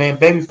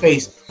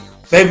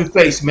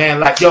 Babyface, man,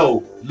 like,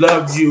 yo,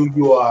 love you.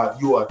 You are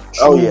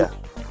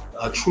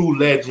a true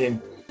legend.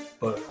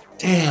 But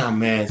damn,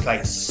 man, it's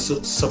like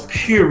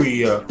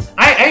superior.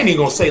 I ain't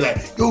even gonna say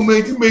like, yo,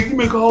 man, you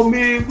make all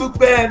men look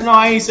bad. No,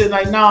 I ain't saying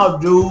like, nah,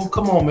 dude,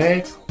 come on,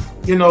 man.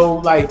 You know,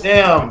 like,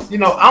 damn, you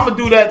know, I'm gonna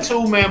do that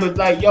too, man. But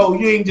like, yo,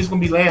 you ain't just gonna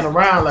be laying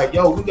around. Like,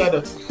 yo, we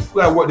gotta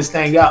work this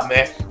thing out,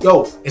 man.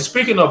 Yo, and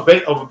speaking of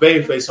a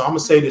Babyface, so I'm gonna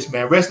say this,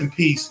 man. Rest in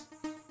peace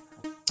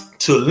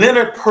to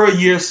Leonard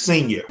Puryear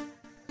Sr.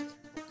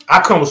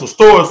 I come with some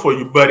stories for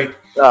you, buddy.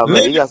 Oh,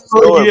 man, you got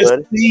some stories,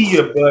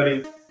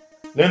 buddy.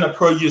 Leonard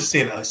Puryear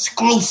Sr.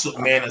 Exclusive,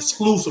 man.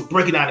 Exclusive.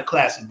 Breaking down the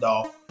classic,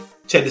 dog.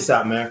 Check this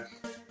out, man.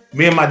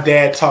 Me and my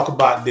dad talk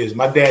about this.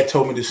 My dad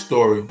told me this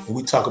story, and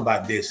we talk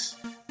about this.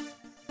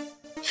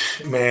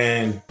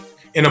 Man,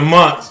 in a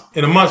month's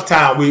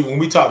time, when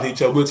we talk to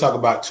each other, we'll talk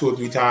about 2 or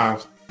 3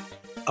 times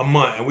a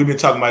month, and we've been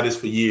talking about this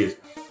for years.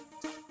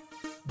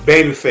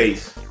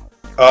 Babyface,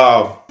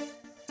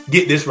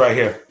 get this right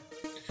here,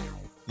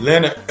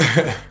 Leonard.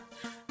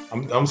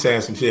 I'm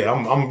saying some shit.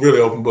 I'm really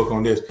open book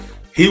on this.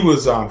 He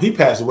was he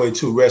passed away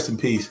too. Rest in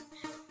peace.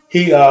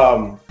 He he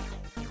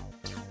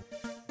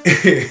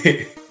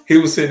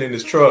was sitting in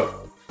his truck.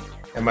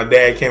 and my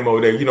dad came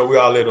over there. You know, we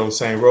all lived on the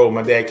same road.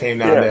 My dad came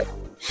down there.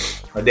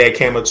 My dad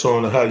came up to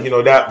him, you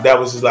know, that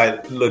was his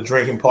like little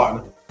drinking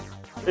partner.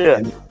 Yeah.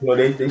 And, you know,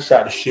 they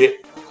shot the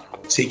shit.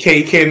 See,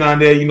 he came down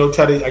there, you know,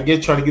 trying to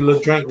get a little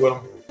drink with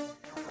him.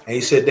 And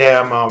he said,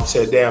 damn,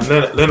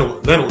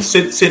 Leonard was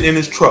sitting in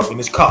his truck, in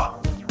his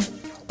car.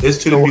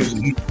 Listen to the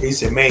music. He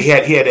said, man, he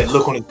had that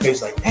look on his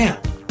face like, damn,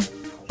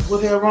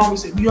 what the hell wrong? He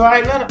said, you all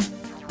right, Leonard?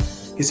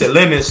 He said,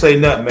 Leonard didn't say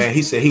nothing, man.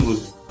 He said he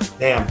was,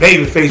 damn,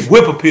 Babyface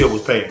Whip Appeal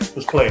was playing.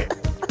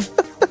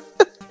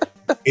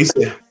 He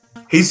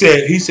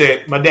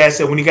said, my dad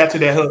said when he got to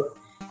that hook,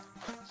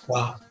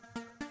 wow,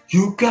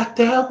 you got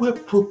that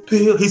whip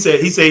appeal. He said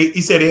he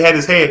had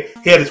his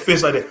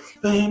fist like that.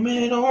 Blame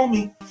it on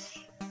me,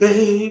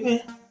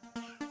 baby.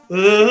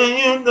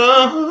 You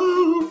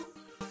know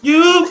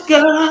you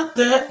got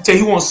that.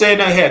 He won't say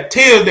nothing. He had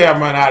tears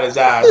down running out of his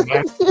eyes,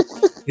 man.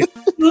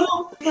 You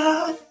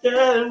got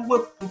that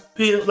whip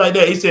appeal like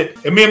that. He said,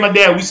 and me and my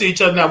dad, we see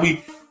each other now.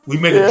 We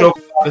make a joke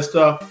about this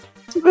stuff.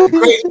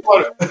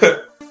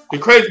 The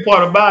crazy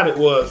part about it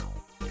was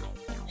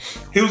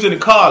he was in the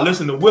car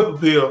listening to Whip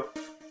Appeal,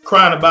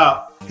 crying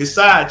about his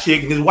side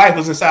chick, and his wife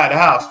was inside the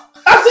house.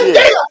 I said,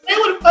 damn, man,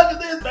 what the fuck is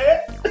this, man?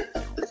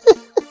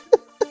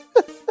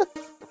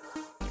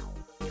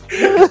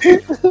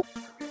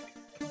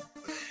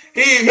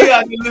 he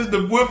out there listening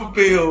to Whip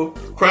Appeal,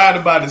 crying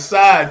about his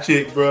side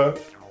chick, bro.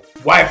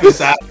 Wife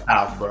inside the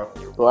house, bro.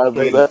 I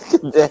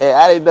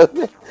didn't know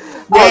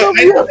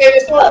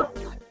that.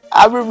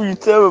 I remember you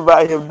telling me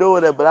about him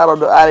doing that, but I don't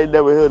know. I didn't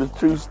never hear the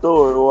true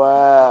story.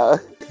 Wow.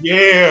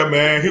 Yeah,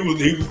 man. He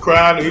was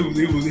crying. He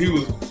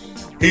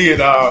and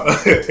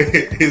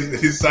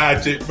his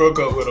side chick broke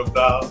up with him,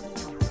 dog.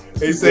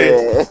 He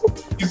said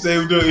we're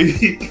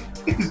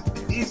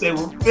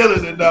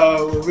feeling it,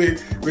 dog. Me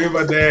and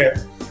my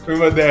dad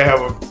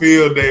have a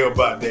field day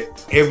about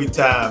that every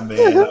time,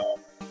 man.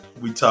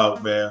 We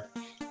talk, man.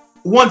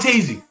 One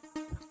teasy.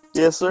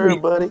 Yes, sir,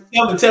 buddy.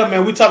 Tell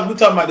man, we talking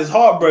about this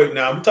heartbreak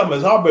now. We talking about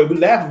this heartbreak. We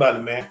laugh about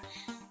it, man.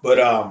 But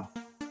I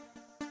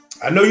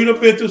know you done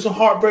been through some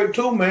heartbreak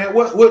too, man.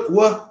 What was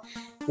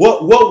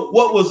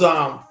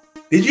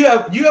Did you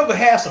ever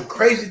have some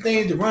crazy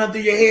things to run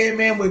through your head,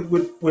 man? When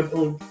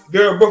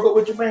girl broke up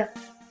with you, man?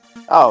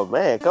 Oh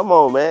man, come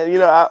on, man. You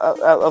know,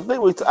 I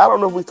think I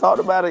don't know if we talked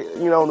about it,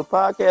 you know, on the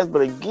podcast,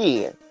 but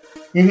again,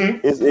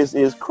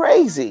 it's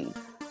crazy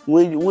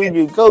when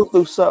you go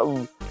through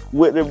something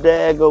with them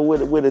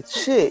daggone with a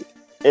chick,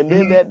 and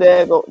then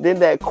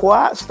that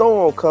quiet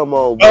storm come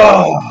on,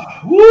 bro,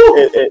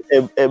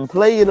 and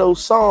play you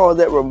those songs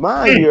that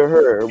remind you of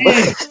her.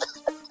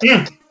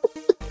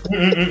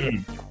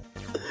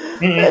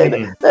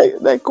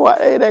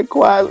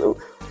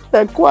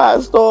 That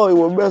quiet story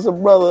will mess a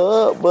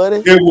brother up,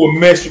 buddy. It will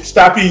mess you.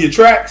 Stop in your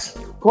tracks.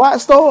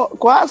 Quiet storm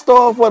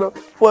for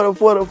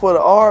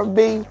the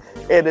R&B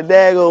and the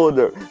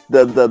daggone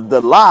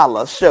the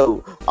Lala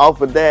show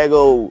off of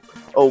daggone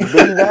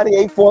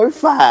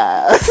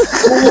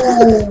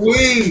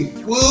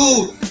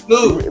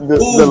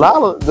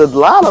B98.5. The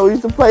Lala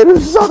used to play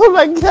this song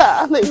like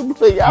God. Man,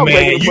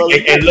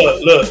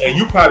 look, and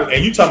you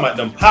talking about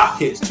them pop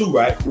hits too,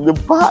 right? The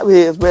pop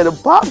hits, man. The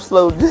pop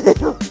slow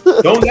down.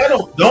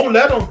 Don't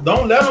let them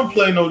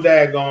play no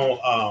daggone.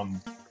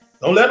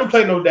 Don't let them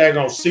play no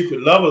daggone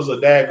Secret Lovers or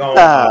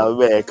daggone.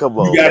 Man, come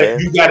on,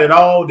 You got it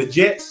all. The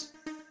Jets.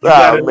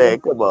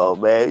 Man, come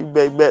on, man. You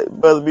make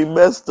brother be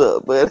messed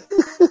up, man.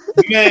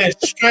 Man,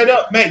 straight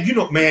up, man. You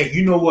know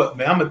what,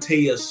 man? I'm gonna tell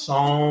you a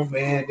song,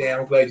 man.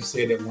 Damn, I'm glad you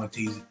said that one,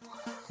 teasy.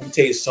 I'm gonna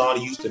tell you a song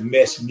that used to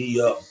mess me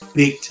up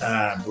big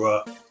time,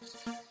 bro.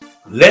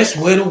 Let's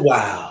Wait a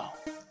While.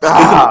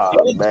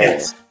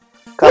 Man.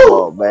 Come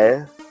on,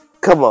 man.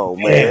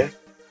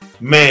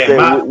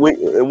 Man,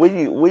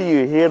 when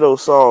you hear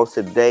those songs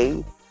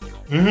today,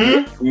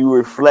 you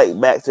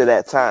reflect back to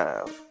that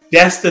time.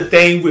 That's the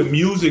thing with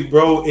music,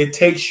 bro. It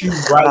takes you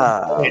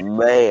right.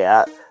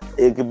 Man,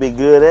 it could be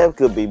good and it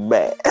could be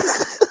bad.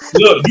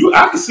 Look,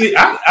 I can see,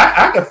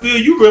 I can feel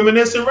you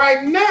reminiscing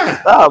right now.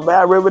 Oh man,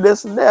 I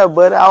reminiscing now,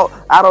 but I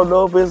don't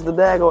know if it's the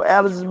daggone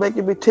allergies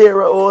making me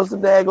tear up or it's the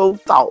daggone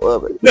thought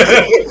of it.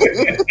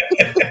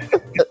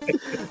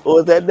 Or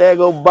is that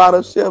daggone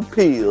bottom shelf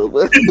peel?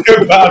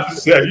 Bottom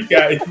shelf.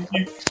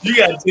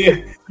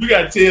 You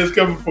got tears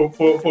coming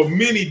for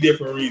many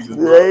different reasons.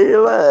 Yeah,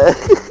 you lying.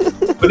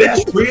 But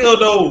that's real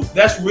though,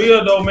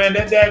 man.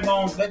 That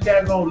daggone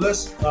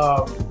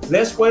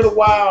let's wait a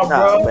while,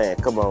 bro. Nah, man,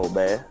 come on,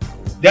 man.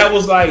 That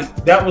was like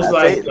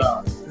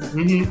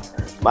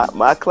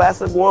my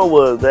classic one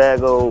was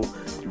daggone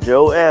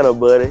Joanna,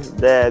 buddy.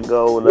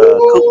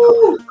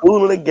 Daggone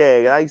Cool in the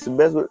Gang. I used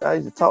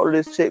to talk to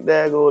this chick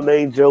daggone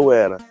named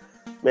Joanna.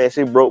 Man,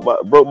 she broke my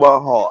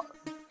heart.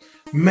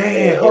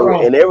 Man,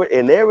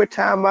 and every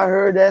time I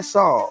heard that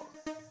song,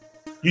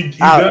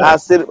 I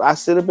sit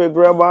up in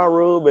grandma's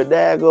room and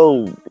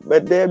daggone,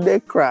 but damn near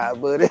cry,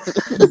 buddy.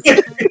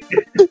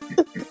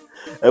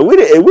 and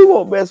we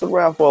won't mess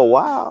around for a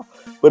while,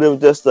 but it was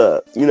just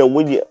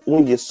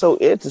when you're so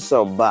into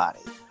somebody,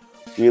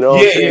 You know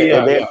what I'm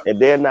saying? And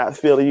they're not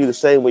feeling you the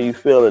same way you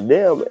feeling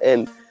them.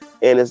 And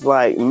it's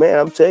like, man,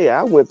 I'm telling you,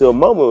 I went through a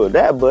moment with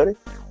that, buddy.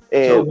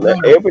 And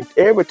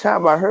every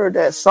time I heard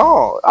that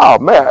song, oh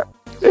man,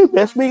 it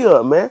messed me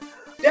up, man.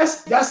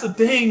 That's the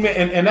thing,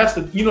 man, and that's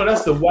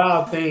the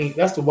wild thing.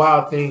 That's the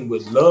wild thing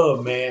with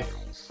love, man.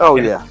 Oh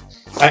and, yeah.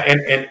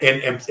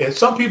 And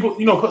some people,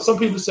 some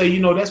people say,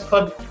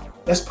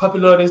 that's puppy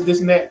love, that's this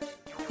and that.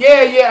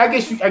 Yeah. I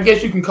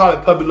guess you can call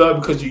it puppy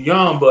love because you're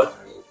young, but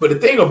the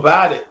thing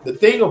about it,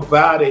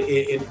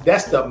 and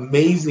that's the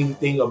amazing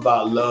thing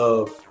about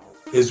love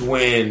is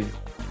when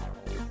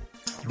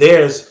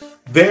there's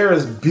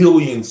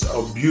billions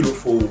of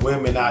beautiful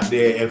women out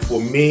there, and for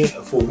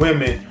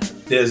women,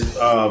 there's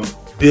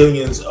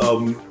billions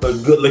of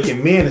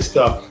good-looking men and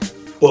stuff.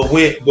 But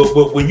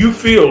when you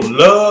feel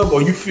love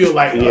or you feel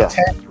like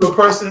attached to a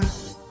person,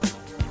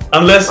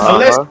 unless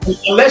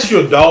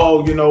you're a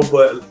dog,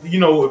 but if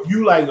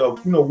you like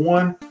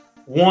one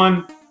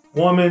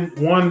woman,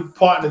 one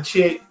partner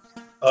chick,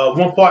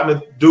 one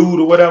partner dude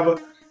or whatever,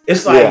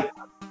 it's like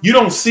you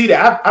don't see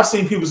that. I've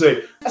seen people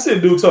say. I seen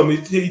a dude told me,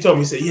 he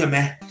said, yeah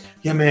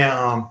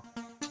man,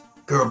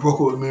 girl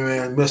broke up with me,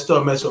 man, messed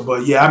up,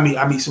 but yeah,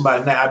 I meet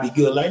somebody now, I be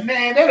good. Like,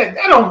 man, that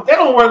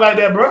don't work like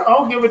that, bro. I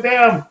don't give a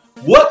damn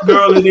what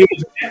girl it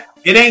is.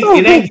 It ain't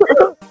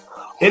her.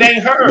 It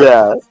ain't her.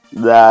 Yeah,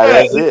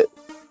 that's it.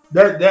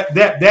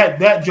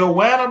 That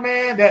Joanna,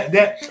 man,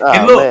 oh,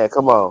 and look, man,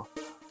 come on.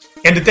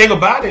 And the thing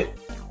about it,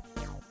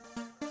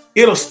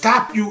 it'll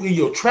stop you in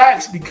your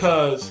tracks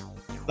because,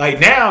 like,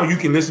 now you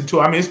can listen to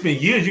it. I mean, it's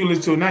been years you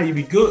listen to it now. You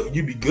be good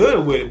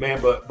with it, man.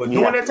 But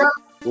during that time,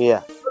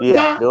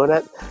 during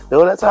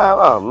that time,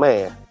 oh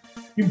man,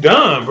 you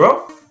done,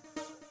 bro.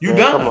 You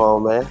done. Come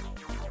on, man.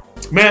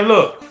 Man,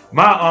 look,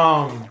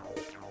 my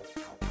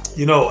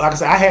like I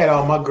said, I had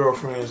all my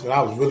girlfriends when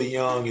I was really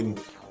young, and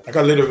like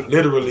I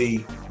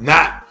literally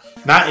not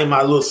in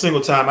my little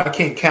single time. I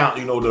can't count,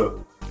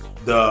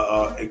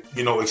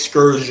 the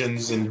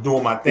excursions and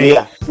doing my thing.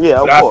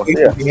 Yeah, of course.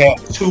 We had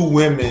 2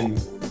 women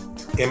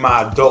in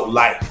my adult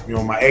life.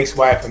 My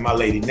ex-wife and my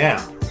lady now.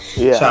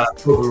 Yeah. Shout out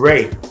to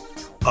Ray.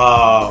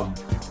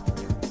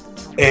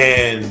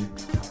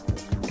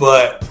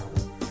 But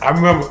I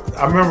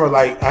remember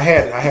like I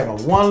had my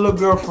one little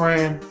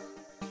girlfriend,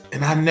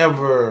 and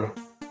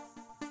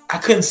I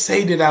couldn't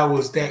say that I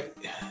was that.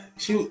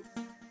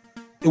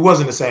 It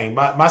wasn't the same.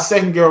 My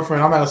second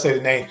girlfriend, I'm not gonna say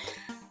the name.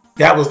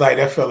 That was like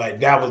that. Felt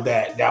like that was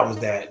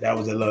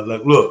the love.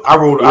 Look, I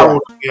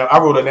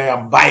rode a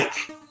damn bike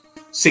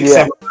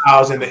 6-7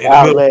 miles in the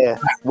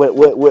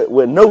middle.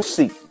 With no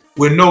seat.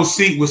 With no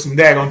seat, with some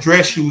daggone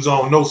dress shoes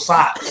on, no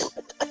socks.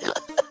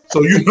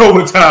 So you know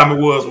what time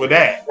it was with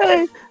that.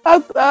 Hey,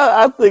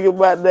 I think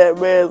about that,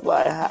 man. It's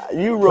like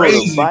you rode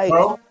a bike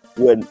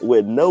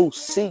with no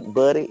seat,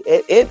 buddy,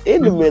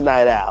 in the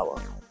midnight hour.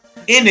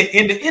 In the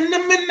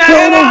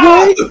midnight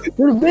hour.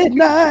 The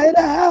midnight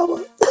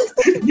hour.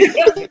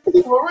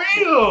 For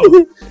real.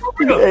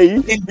 Hey,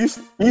 you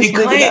sneaking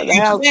out the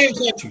house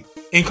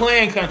in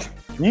Clan Country.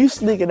 You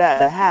sneaking out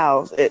the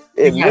house at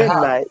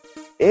midnight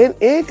in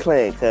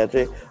Clan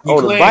Country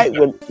on a bike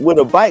with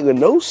a bike with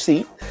no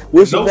seat,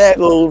 with some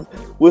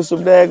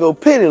daggone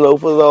penny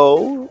loafers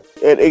on.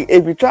 And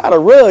if you try to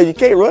run, you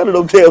can't run in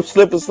them damn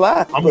slip and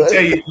slide. I'm gonna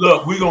tell you,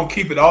 look, we're gonna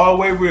keep it all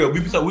the way real.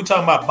 We talking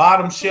about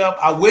bottom shelf.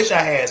 I wish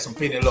I had some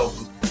penny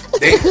loafers.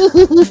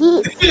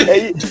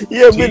 Hey,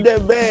 you ever been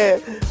that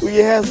bad when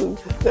you had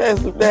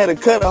to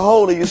cut a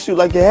hole in your shoe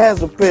like you had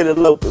some penny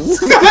loafers?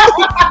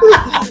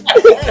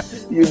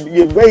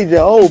 you made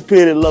your own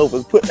penny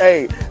loafers.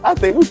 I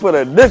think we put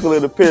a nickel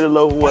in the penny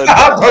loafer one time.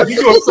 I thought you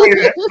were gonna say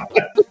that.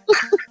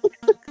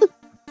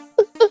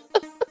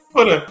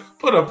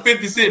 Put a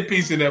 50-cent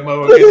piece in that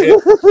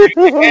motherfucker.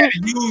 They had to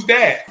use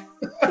that.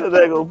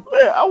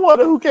 I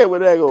wonder who came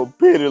with that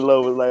penny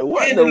loafers. Like,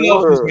 what in the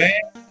world, man?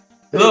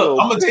 Look,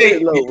 I'm gonna tell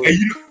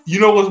you. You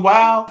know what's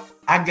wild?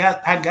 I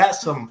got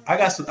some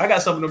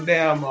of them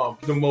damn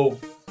them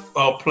old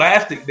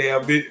plastic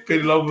damn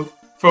penny loafers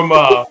from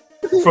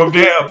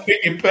damn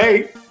Pick and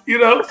Pay.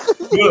 Look,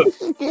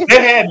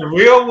 they had the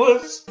real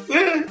ones.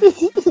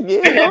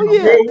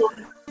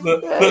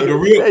 Look, the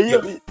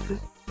real.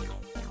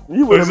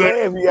 You would have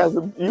man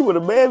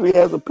if he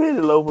has a penny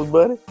loafers,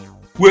 buddy.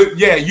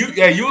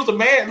 You was a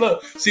man.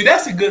 Look, see,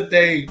 that's a good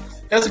thing.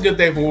 That's a good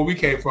thing from where we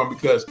came from,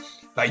 because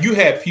like you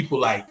had people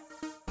like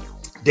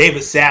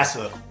David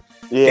Sasser,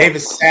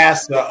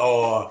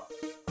 or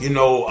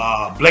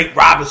Blake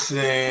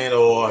Robinson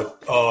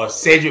or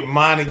Cedric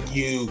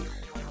Montague.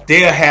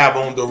 They'll have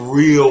on the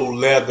real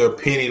leather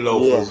penny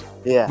loafers.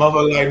 Yeah.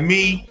 Motherfucker like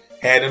me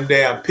had them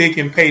damn Pick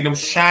and Pay, them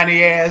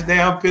shiny ass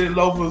damn penny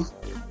loafers.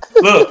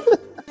 Look.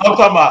 I'm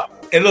talking about,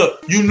 and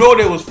look,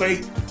 they was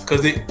fake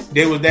because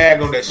they was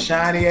daggone that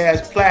shiny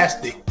ass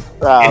plastic.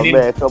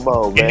 Man, come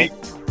on, man.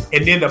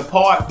 And then the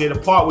part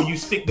where you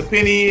stick the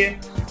penny in,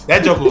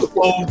 that joke was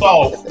closed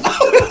off.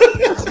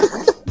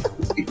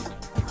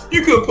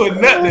 You couldn't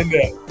put nothing in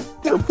there.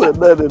 Couldn't put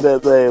nothing in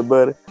that thing,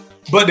 buddy.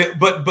 But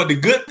the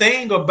good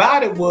thing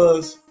about it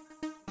was,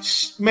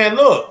 man,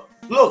 look,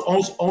 look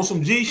on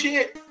some G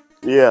shit.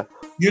 Yeah.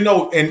 You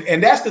know,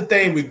 and that's the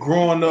thing with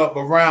growing up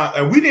around,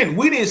 and we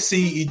didn't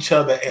see each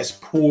other as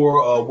poor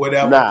or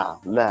whatever.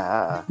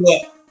 Nah.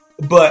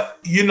 But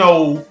you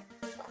know,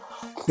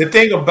 the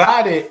thing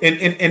about it,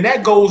 and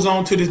that goes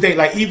on to this day,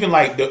 like even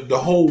like the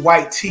whole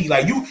white tee,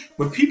 like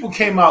when people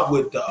came out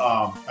with the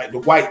like the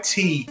white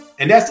tee,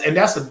 and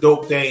that's a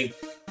dope thing,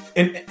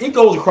 and it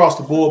goes across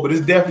the board, but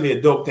it's definitely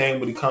a dope thing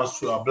when it comes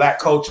to black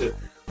culture.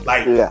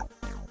 Like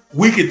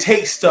we could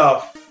take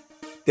stuff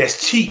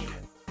that's cheap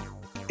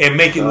and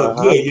make it look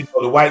good, you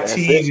know, the white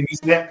tees and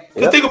this and that.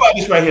 Because think about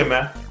this right here,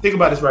 man. Think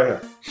about this right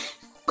here.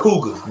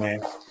 Cougars,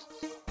 man.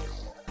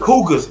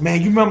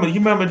 You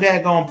remember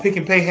that going Pick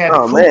and Pay had the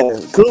Cougars.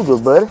 Man,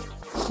 Cougars, buddy.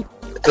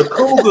 The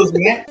Cougars,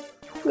 man.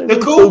 The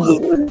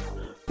Cougars.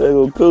 They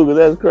go Cougars.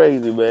 That's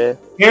crazy, man.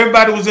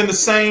 Everybody was in the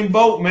same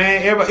boat,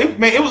 man.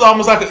 It was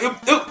almost like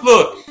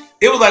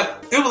it was like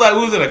we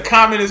was in a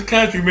communist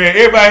country, man.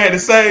 Everybody had the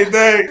same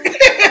thing.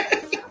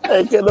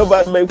 Hey, can't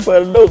nobody make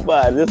fun of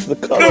nobody. This is the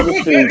color of the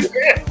season.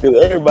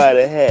 Because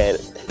everybody had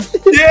it.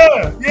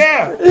 Yeah.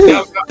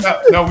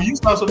 Now, when you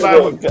saw somebody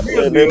with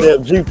they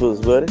have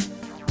Jeepers, buddy.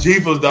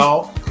 Jeepers,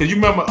 dog. Because you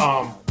remember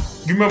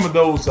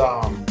those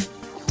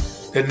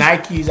the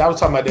Nikes. I was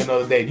talking about that the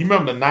other day. You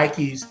remember the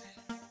Nikes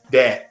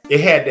that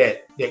it had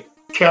that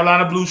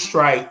Carolina blue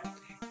stripe,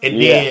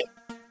 and then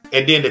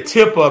the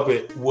tip of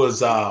it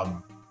was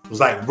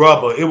like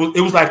rubber.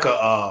 It was like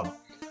a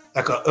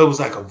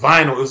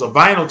vinyl. It was a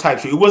vinyl type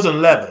shoe. It wasn't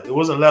leather. It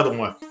wasn't a leather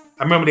one.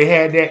 I remember they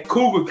had that.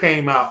 Cougar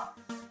came out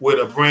with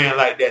a brand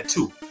like that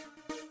too.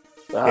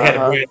 They had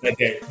a brand like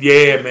that.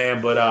 Yeah, man.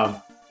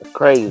 But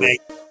crazy. Man,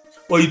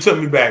 well, you took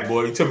me back,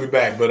 boy. You took me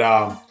back. But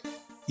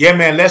yeah,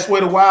 man. Let's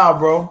wait a while,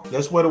 bro.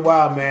 Let's wait a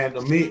while, man.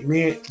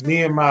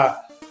 Me and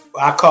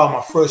I call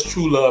my first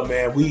true love,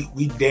 man.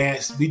 We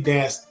danced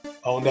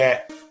on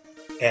that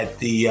at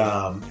the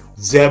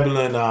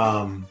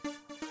Zebulon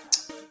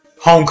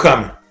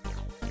homecoming.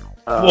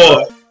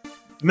 Boy,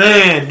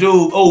 man,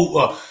 dude.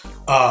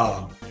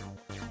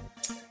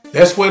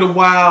 Let's wait a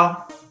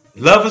while.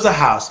 Love is a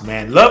house,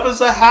 man. Love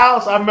is a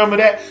house. I remember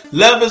that.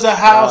 Love is a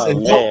house. Oh,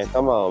 man,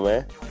 come on,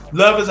 man.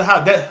 Love is a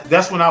house.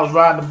 That's when I was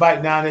riding the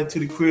bike down into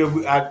the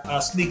crib. I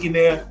sneak in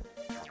there,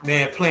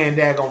 man, playing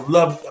daggone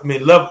Love. I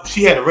mean, Love.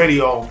 She had a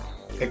radio on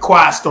at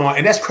Quiet Storm,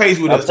 and that's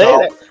crazy with us,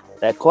 dog.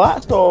 That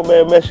Quiet Storm,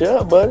 man, mess you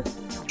up, buddy.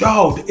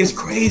 Dog, it's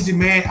crazy,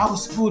 man. I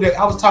was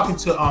talking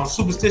to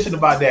Superstition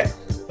about that.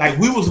 Like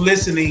we was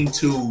listening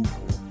to,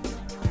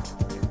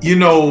 you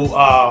know,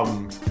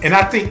 and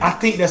I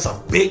think that's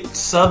a big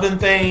Southern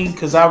thing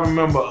because I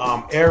remember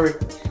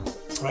Eric,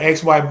 my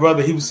ex-wife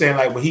brother, he was saying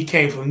like when he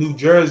came from New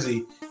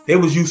Jersey, they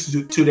was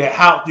used to that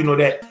house, you know,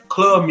 that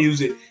club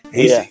music.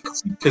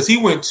 Because he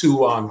went to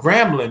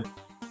Grambling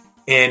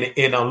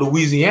in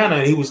Louisiana,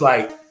 and he was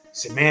like,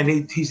 said, man,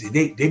 they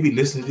be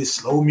listening to this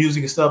slow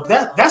music and stuff.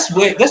 That's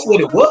what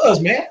it was,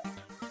 man.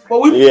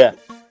 Well,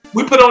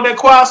 we put on that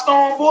Quiet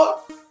Storm, boy.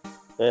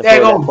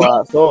 That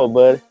Quiet Storm,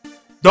 buddy.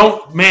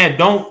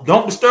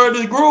 Don't disturb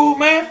this groove,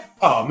 man.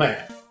 Oh man.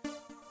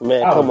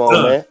 Man, come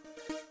on, man.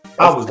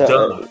 I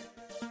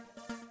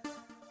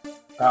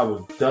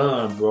was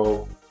done,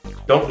 bro.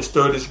 Don't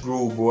disturb this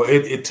groove, boy.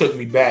 It took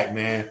me back,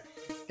 man.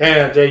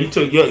 Damn, Jay, you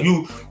took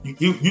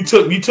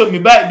me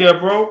back there,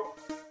 bro.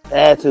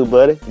 Had to,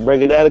 buddy.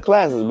 Break it down to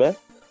classes, man.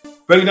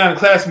 Break it down to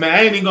classes, man.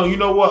 I ain't even gonna. You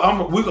know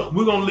what?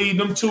 We're gonna leave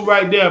them two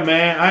right there,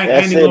 man.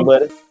 That's it,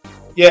 buddy.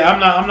 Yeah,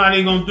 I'm not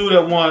even gonna do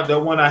that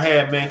one I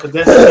had, man, because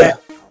that's that.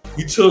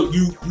 You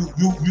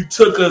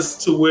took us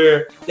to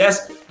where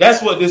that's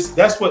what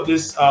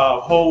this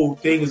whole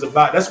thing is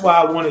about. That's why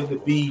I wanted to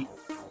be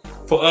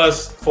for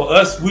us.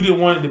 We didn't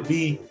want it to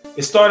be.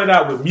 It started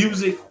out with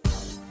music,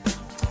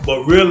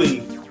 but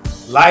really,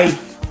 life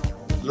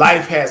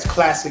has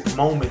classic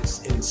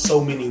moments in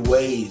so many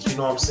ways. You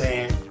know what I'm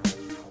saying?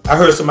 I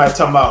heard somebody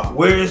talking about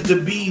where's the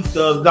beef.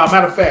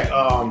 Matter of fact,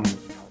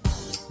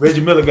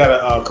 Reggie Miller got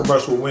a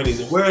commercial with Wendy's,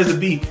 and where's the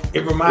beef?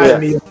 It reminded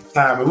me of the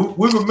time. And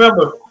we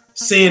remember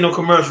seeing them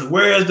commercials.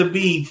 Where's the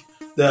beef?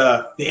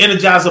 The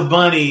Energizer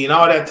Bunny and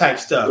all that type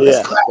stuff.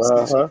 That's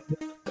classics.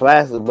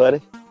 Classics, buddy.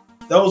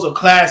 Those are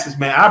classics,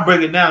 man. I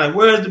break it down like,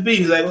 where's the beef?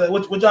 He's like,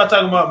 what y'all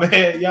talking about,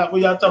 man?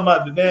 What y'all talking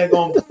about? The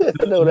daggone.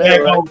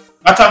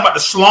 I talking about the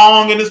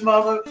slong in this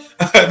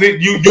motherfucker.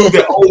 you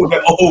the old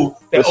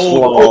the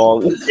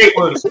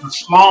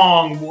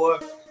slong, boy.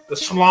 The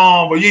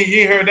slong, but you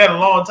ain't heard that in a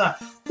long time.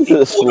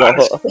 The slong.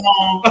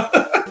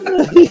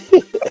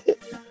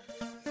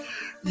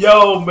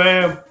 Yo,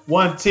 man,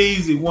 one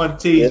teasy,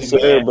 yes, sir,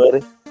 man.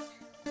 Buddy.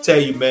 Tell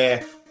you,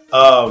 man.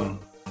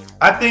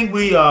 I think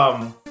we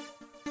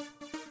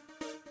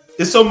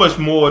there's so much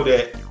more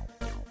that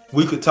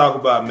we could talk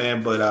about,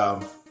 man.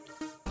 But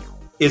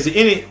is there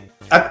any?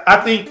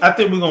 I think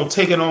we're gonna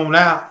take it on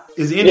out.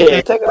 Is there anything?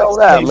 Yeah, take it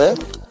on out, man.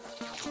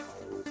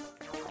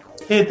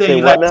 Anything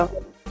you like? Now?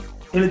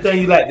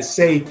 Anything you like to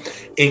say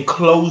in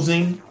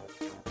closing?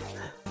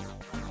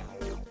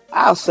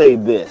 I'll say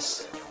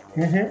this.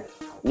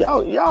 Mm-hmm.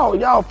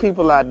 y'all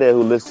people out there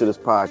who listen to this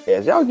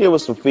podcast, y'all give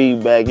us some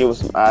feedback, give us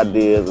some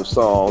ideas of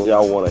songs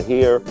y'all want to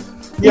hear.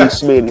 Yeah,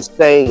 Smitty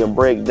sing and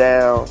break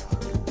down.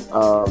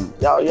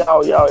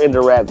 Y'all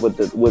interact with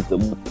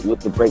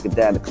the Breaking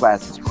Down the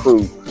Classics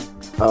crew.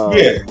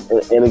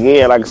 And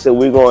again, like I said,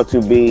 we're going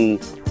to be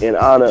in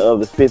honor of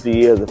the 50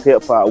 years of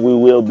hip hop. We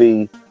will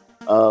be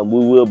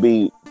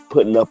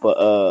putting up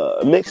a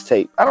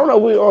mixtape. I don't know.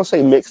 We don't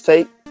say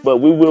mixtape, but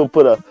we will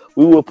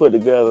put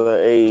together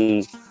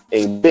a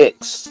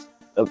mix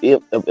of E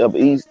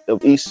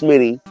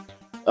Smitty.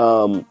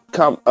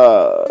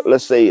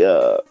 Let's say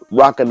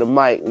rocking the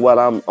mic while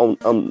I'm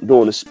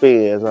doing the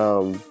spins.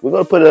 We're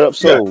gonna put it up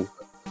soon. Yeah.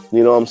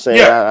 You know what I'm saying?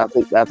 Yeah.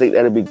 I think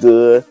that'll be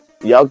good.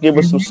 Y'all give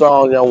us some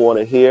songs y'all want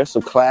to hear,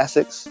 some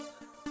classics.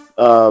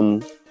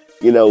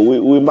 You know,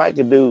 we might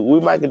could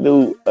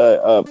do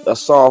a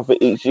song for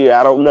each year.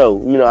 I don't know.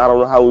 You know, I don't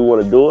know how we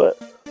want to do it.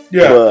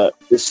 Yeah. But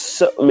it's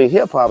so, I mean,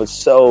 hip hop is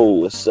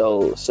so. I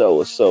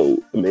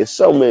mean,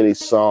 so many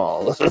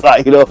songs.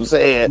 Like, you know what I'm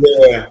saying?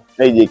 Yeah.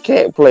 And you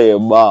can't play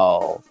them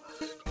all.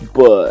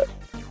 But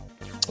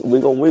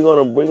we're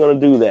gonna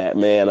do that,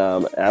 man.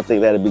 I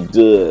think that'd be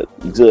good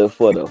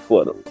for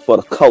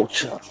the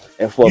culture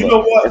and for the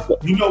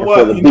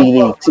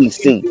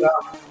BDTC.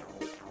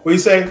 What you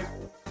say?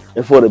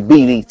 And for the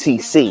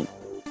BDTC.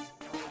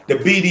 The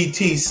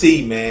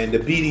BDTC, man. The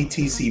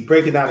BDTC.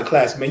 Breaking Down the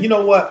Class, man. You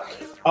know what?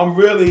 I'm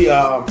really,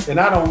 and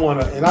I don't want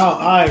to, and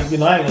I ain't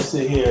gonna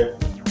sit here.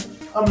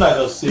 I'm not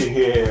gonna sit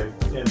here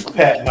and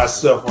pat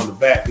myself on the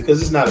back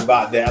because it's not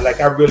about that.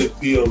 Like, I really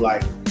feel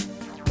like,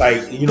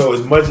 you know,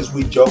 as much as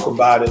we joke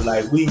about it,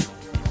 like we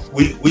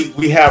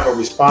have a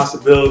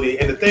responsibility.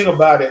 And the thing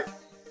about it,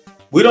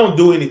 we don't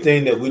do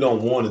anything that we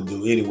don't want to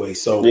do anyway.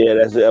 So yeah,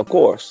 that's it, of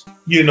course.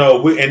 You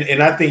know,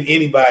 and I think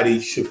anybody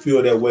should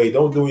feel that way.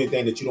 Don't do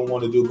anything that you don't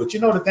want to do. But you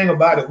know, the thing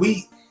about it,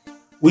 we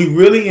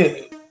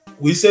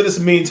said this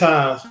a million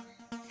times,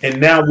 and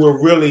now we're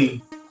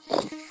really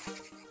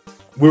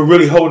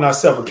holding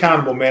ourselves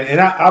accountable, man. And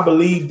I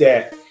believe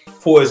that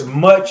for as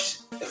much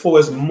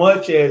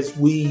as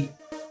we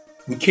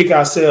kick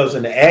ourselves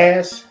in the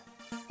ass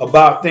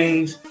about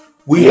things,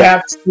 we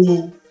have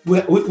to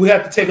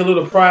take a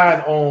little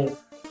pride on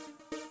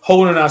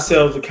holding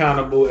ourselves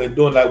accountable and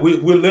doing like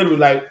we're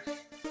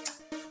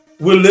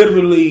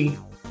literally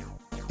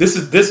this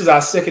is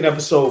our second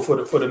episode for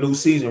the new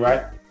season,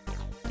 right?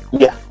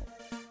 Yeah.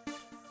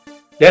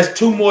 That's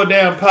 2 more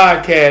damn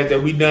podcasts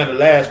that we done the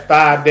last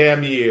 5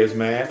 damn years,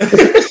 man.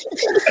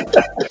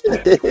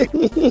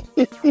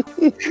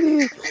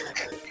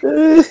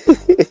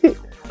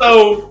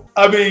 So,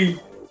 I mean,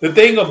 the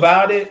thing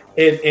about it,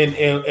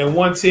 and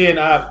 110,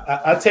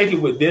 I take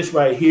it with this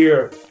right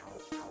here,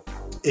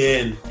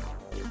 and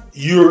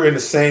you're in the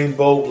same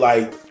boat,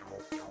 like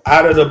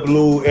out of the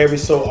blue every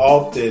so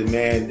often,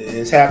 man. And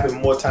it's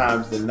happened more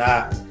times than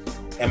not,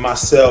 and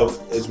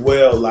myself as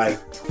well. Like,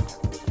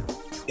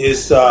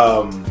 it's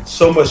so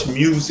much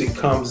music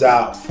comes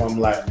out from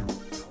like,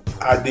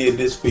 I did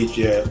this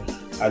feature,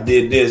 I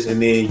did this,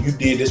 and then you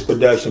did this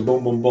production,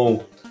 boom, boom,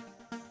 boom.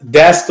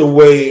 That's the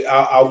way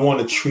I want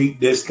to treat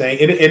this thing,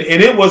 and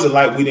it wasn't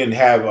like we didn't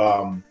have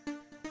a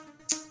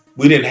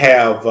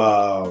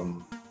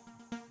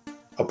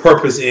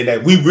purpose in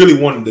that. We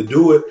really wanted to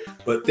do it,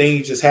 but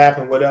things just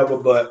happened, whatever.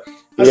 But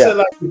I said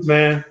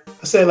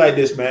like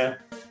this, man.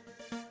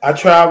 I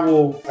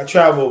travel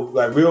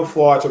like real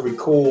far to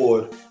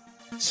record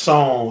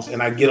songs,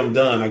 and I get them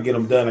done.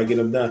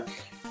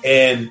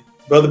 And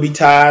brother be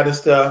tired and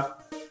stuff,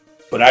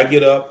 but I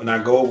get up and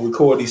I go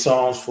record these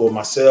songs for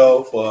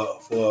myself,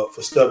 for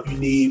stuff you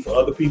need, for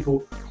other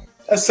people.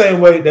 That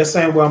same way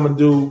I'm gonna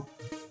do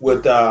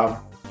with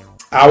our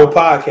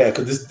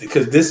podcast,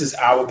 because this is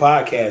our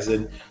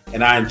podcast,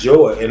 and I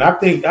enjoy it. And I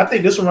think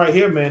this one right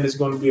here, man, is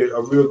going to be a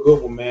real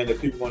good one, man,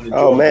 that people want to enjoy.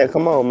 Oh man,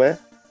 come on, man.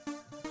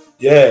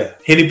 Yeah,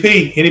 Henny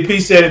P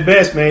said it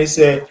best, man. He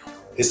said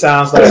it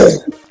sounds like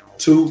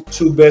two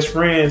best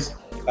friends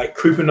like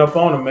creeping up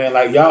on him, man.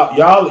 Like y'all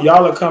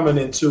are coming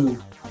into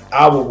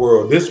our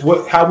world.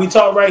 How we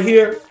talk right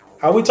here.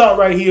 How we talk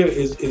right here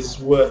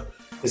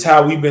is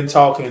how we've been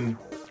talking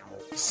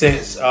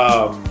since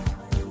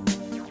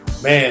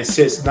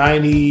since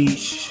 90,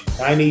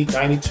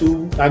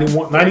 92,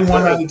 91,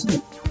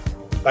 92.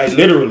 Like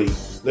literally,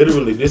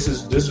 this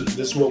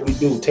is what we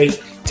do. Take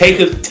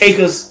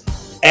us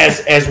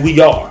as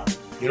we are.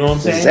 You know what I'm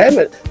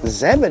saying?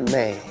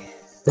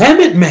 Damn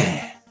it,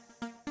 man.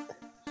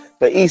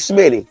 But E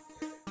Smitty,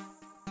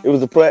 it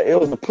was a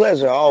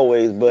pleasure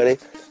always, buddy.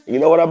 You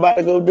know what I'm about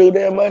to go do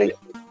there, buddy?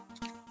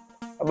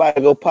 I'm about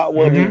to go pop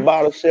one of these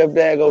bottles, Chef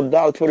Dad, go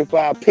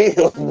 $1.25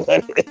 pills,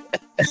 buddy.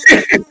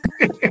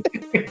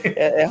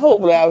 and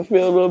hopefully I'll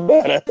feel a little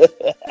better.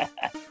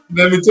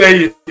 Let me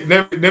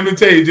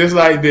tell you just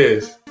like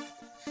this.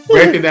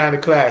 Breaking down the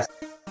classics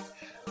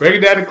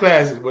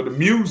with the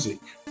music,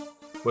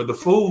 with the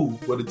food,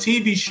 with the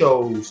TV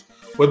shows,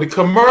 with the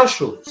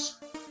commercials,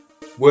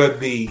 where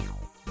the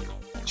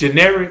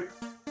generic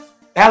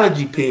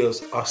allergy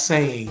pills are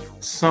saying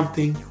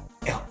something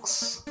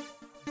else.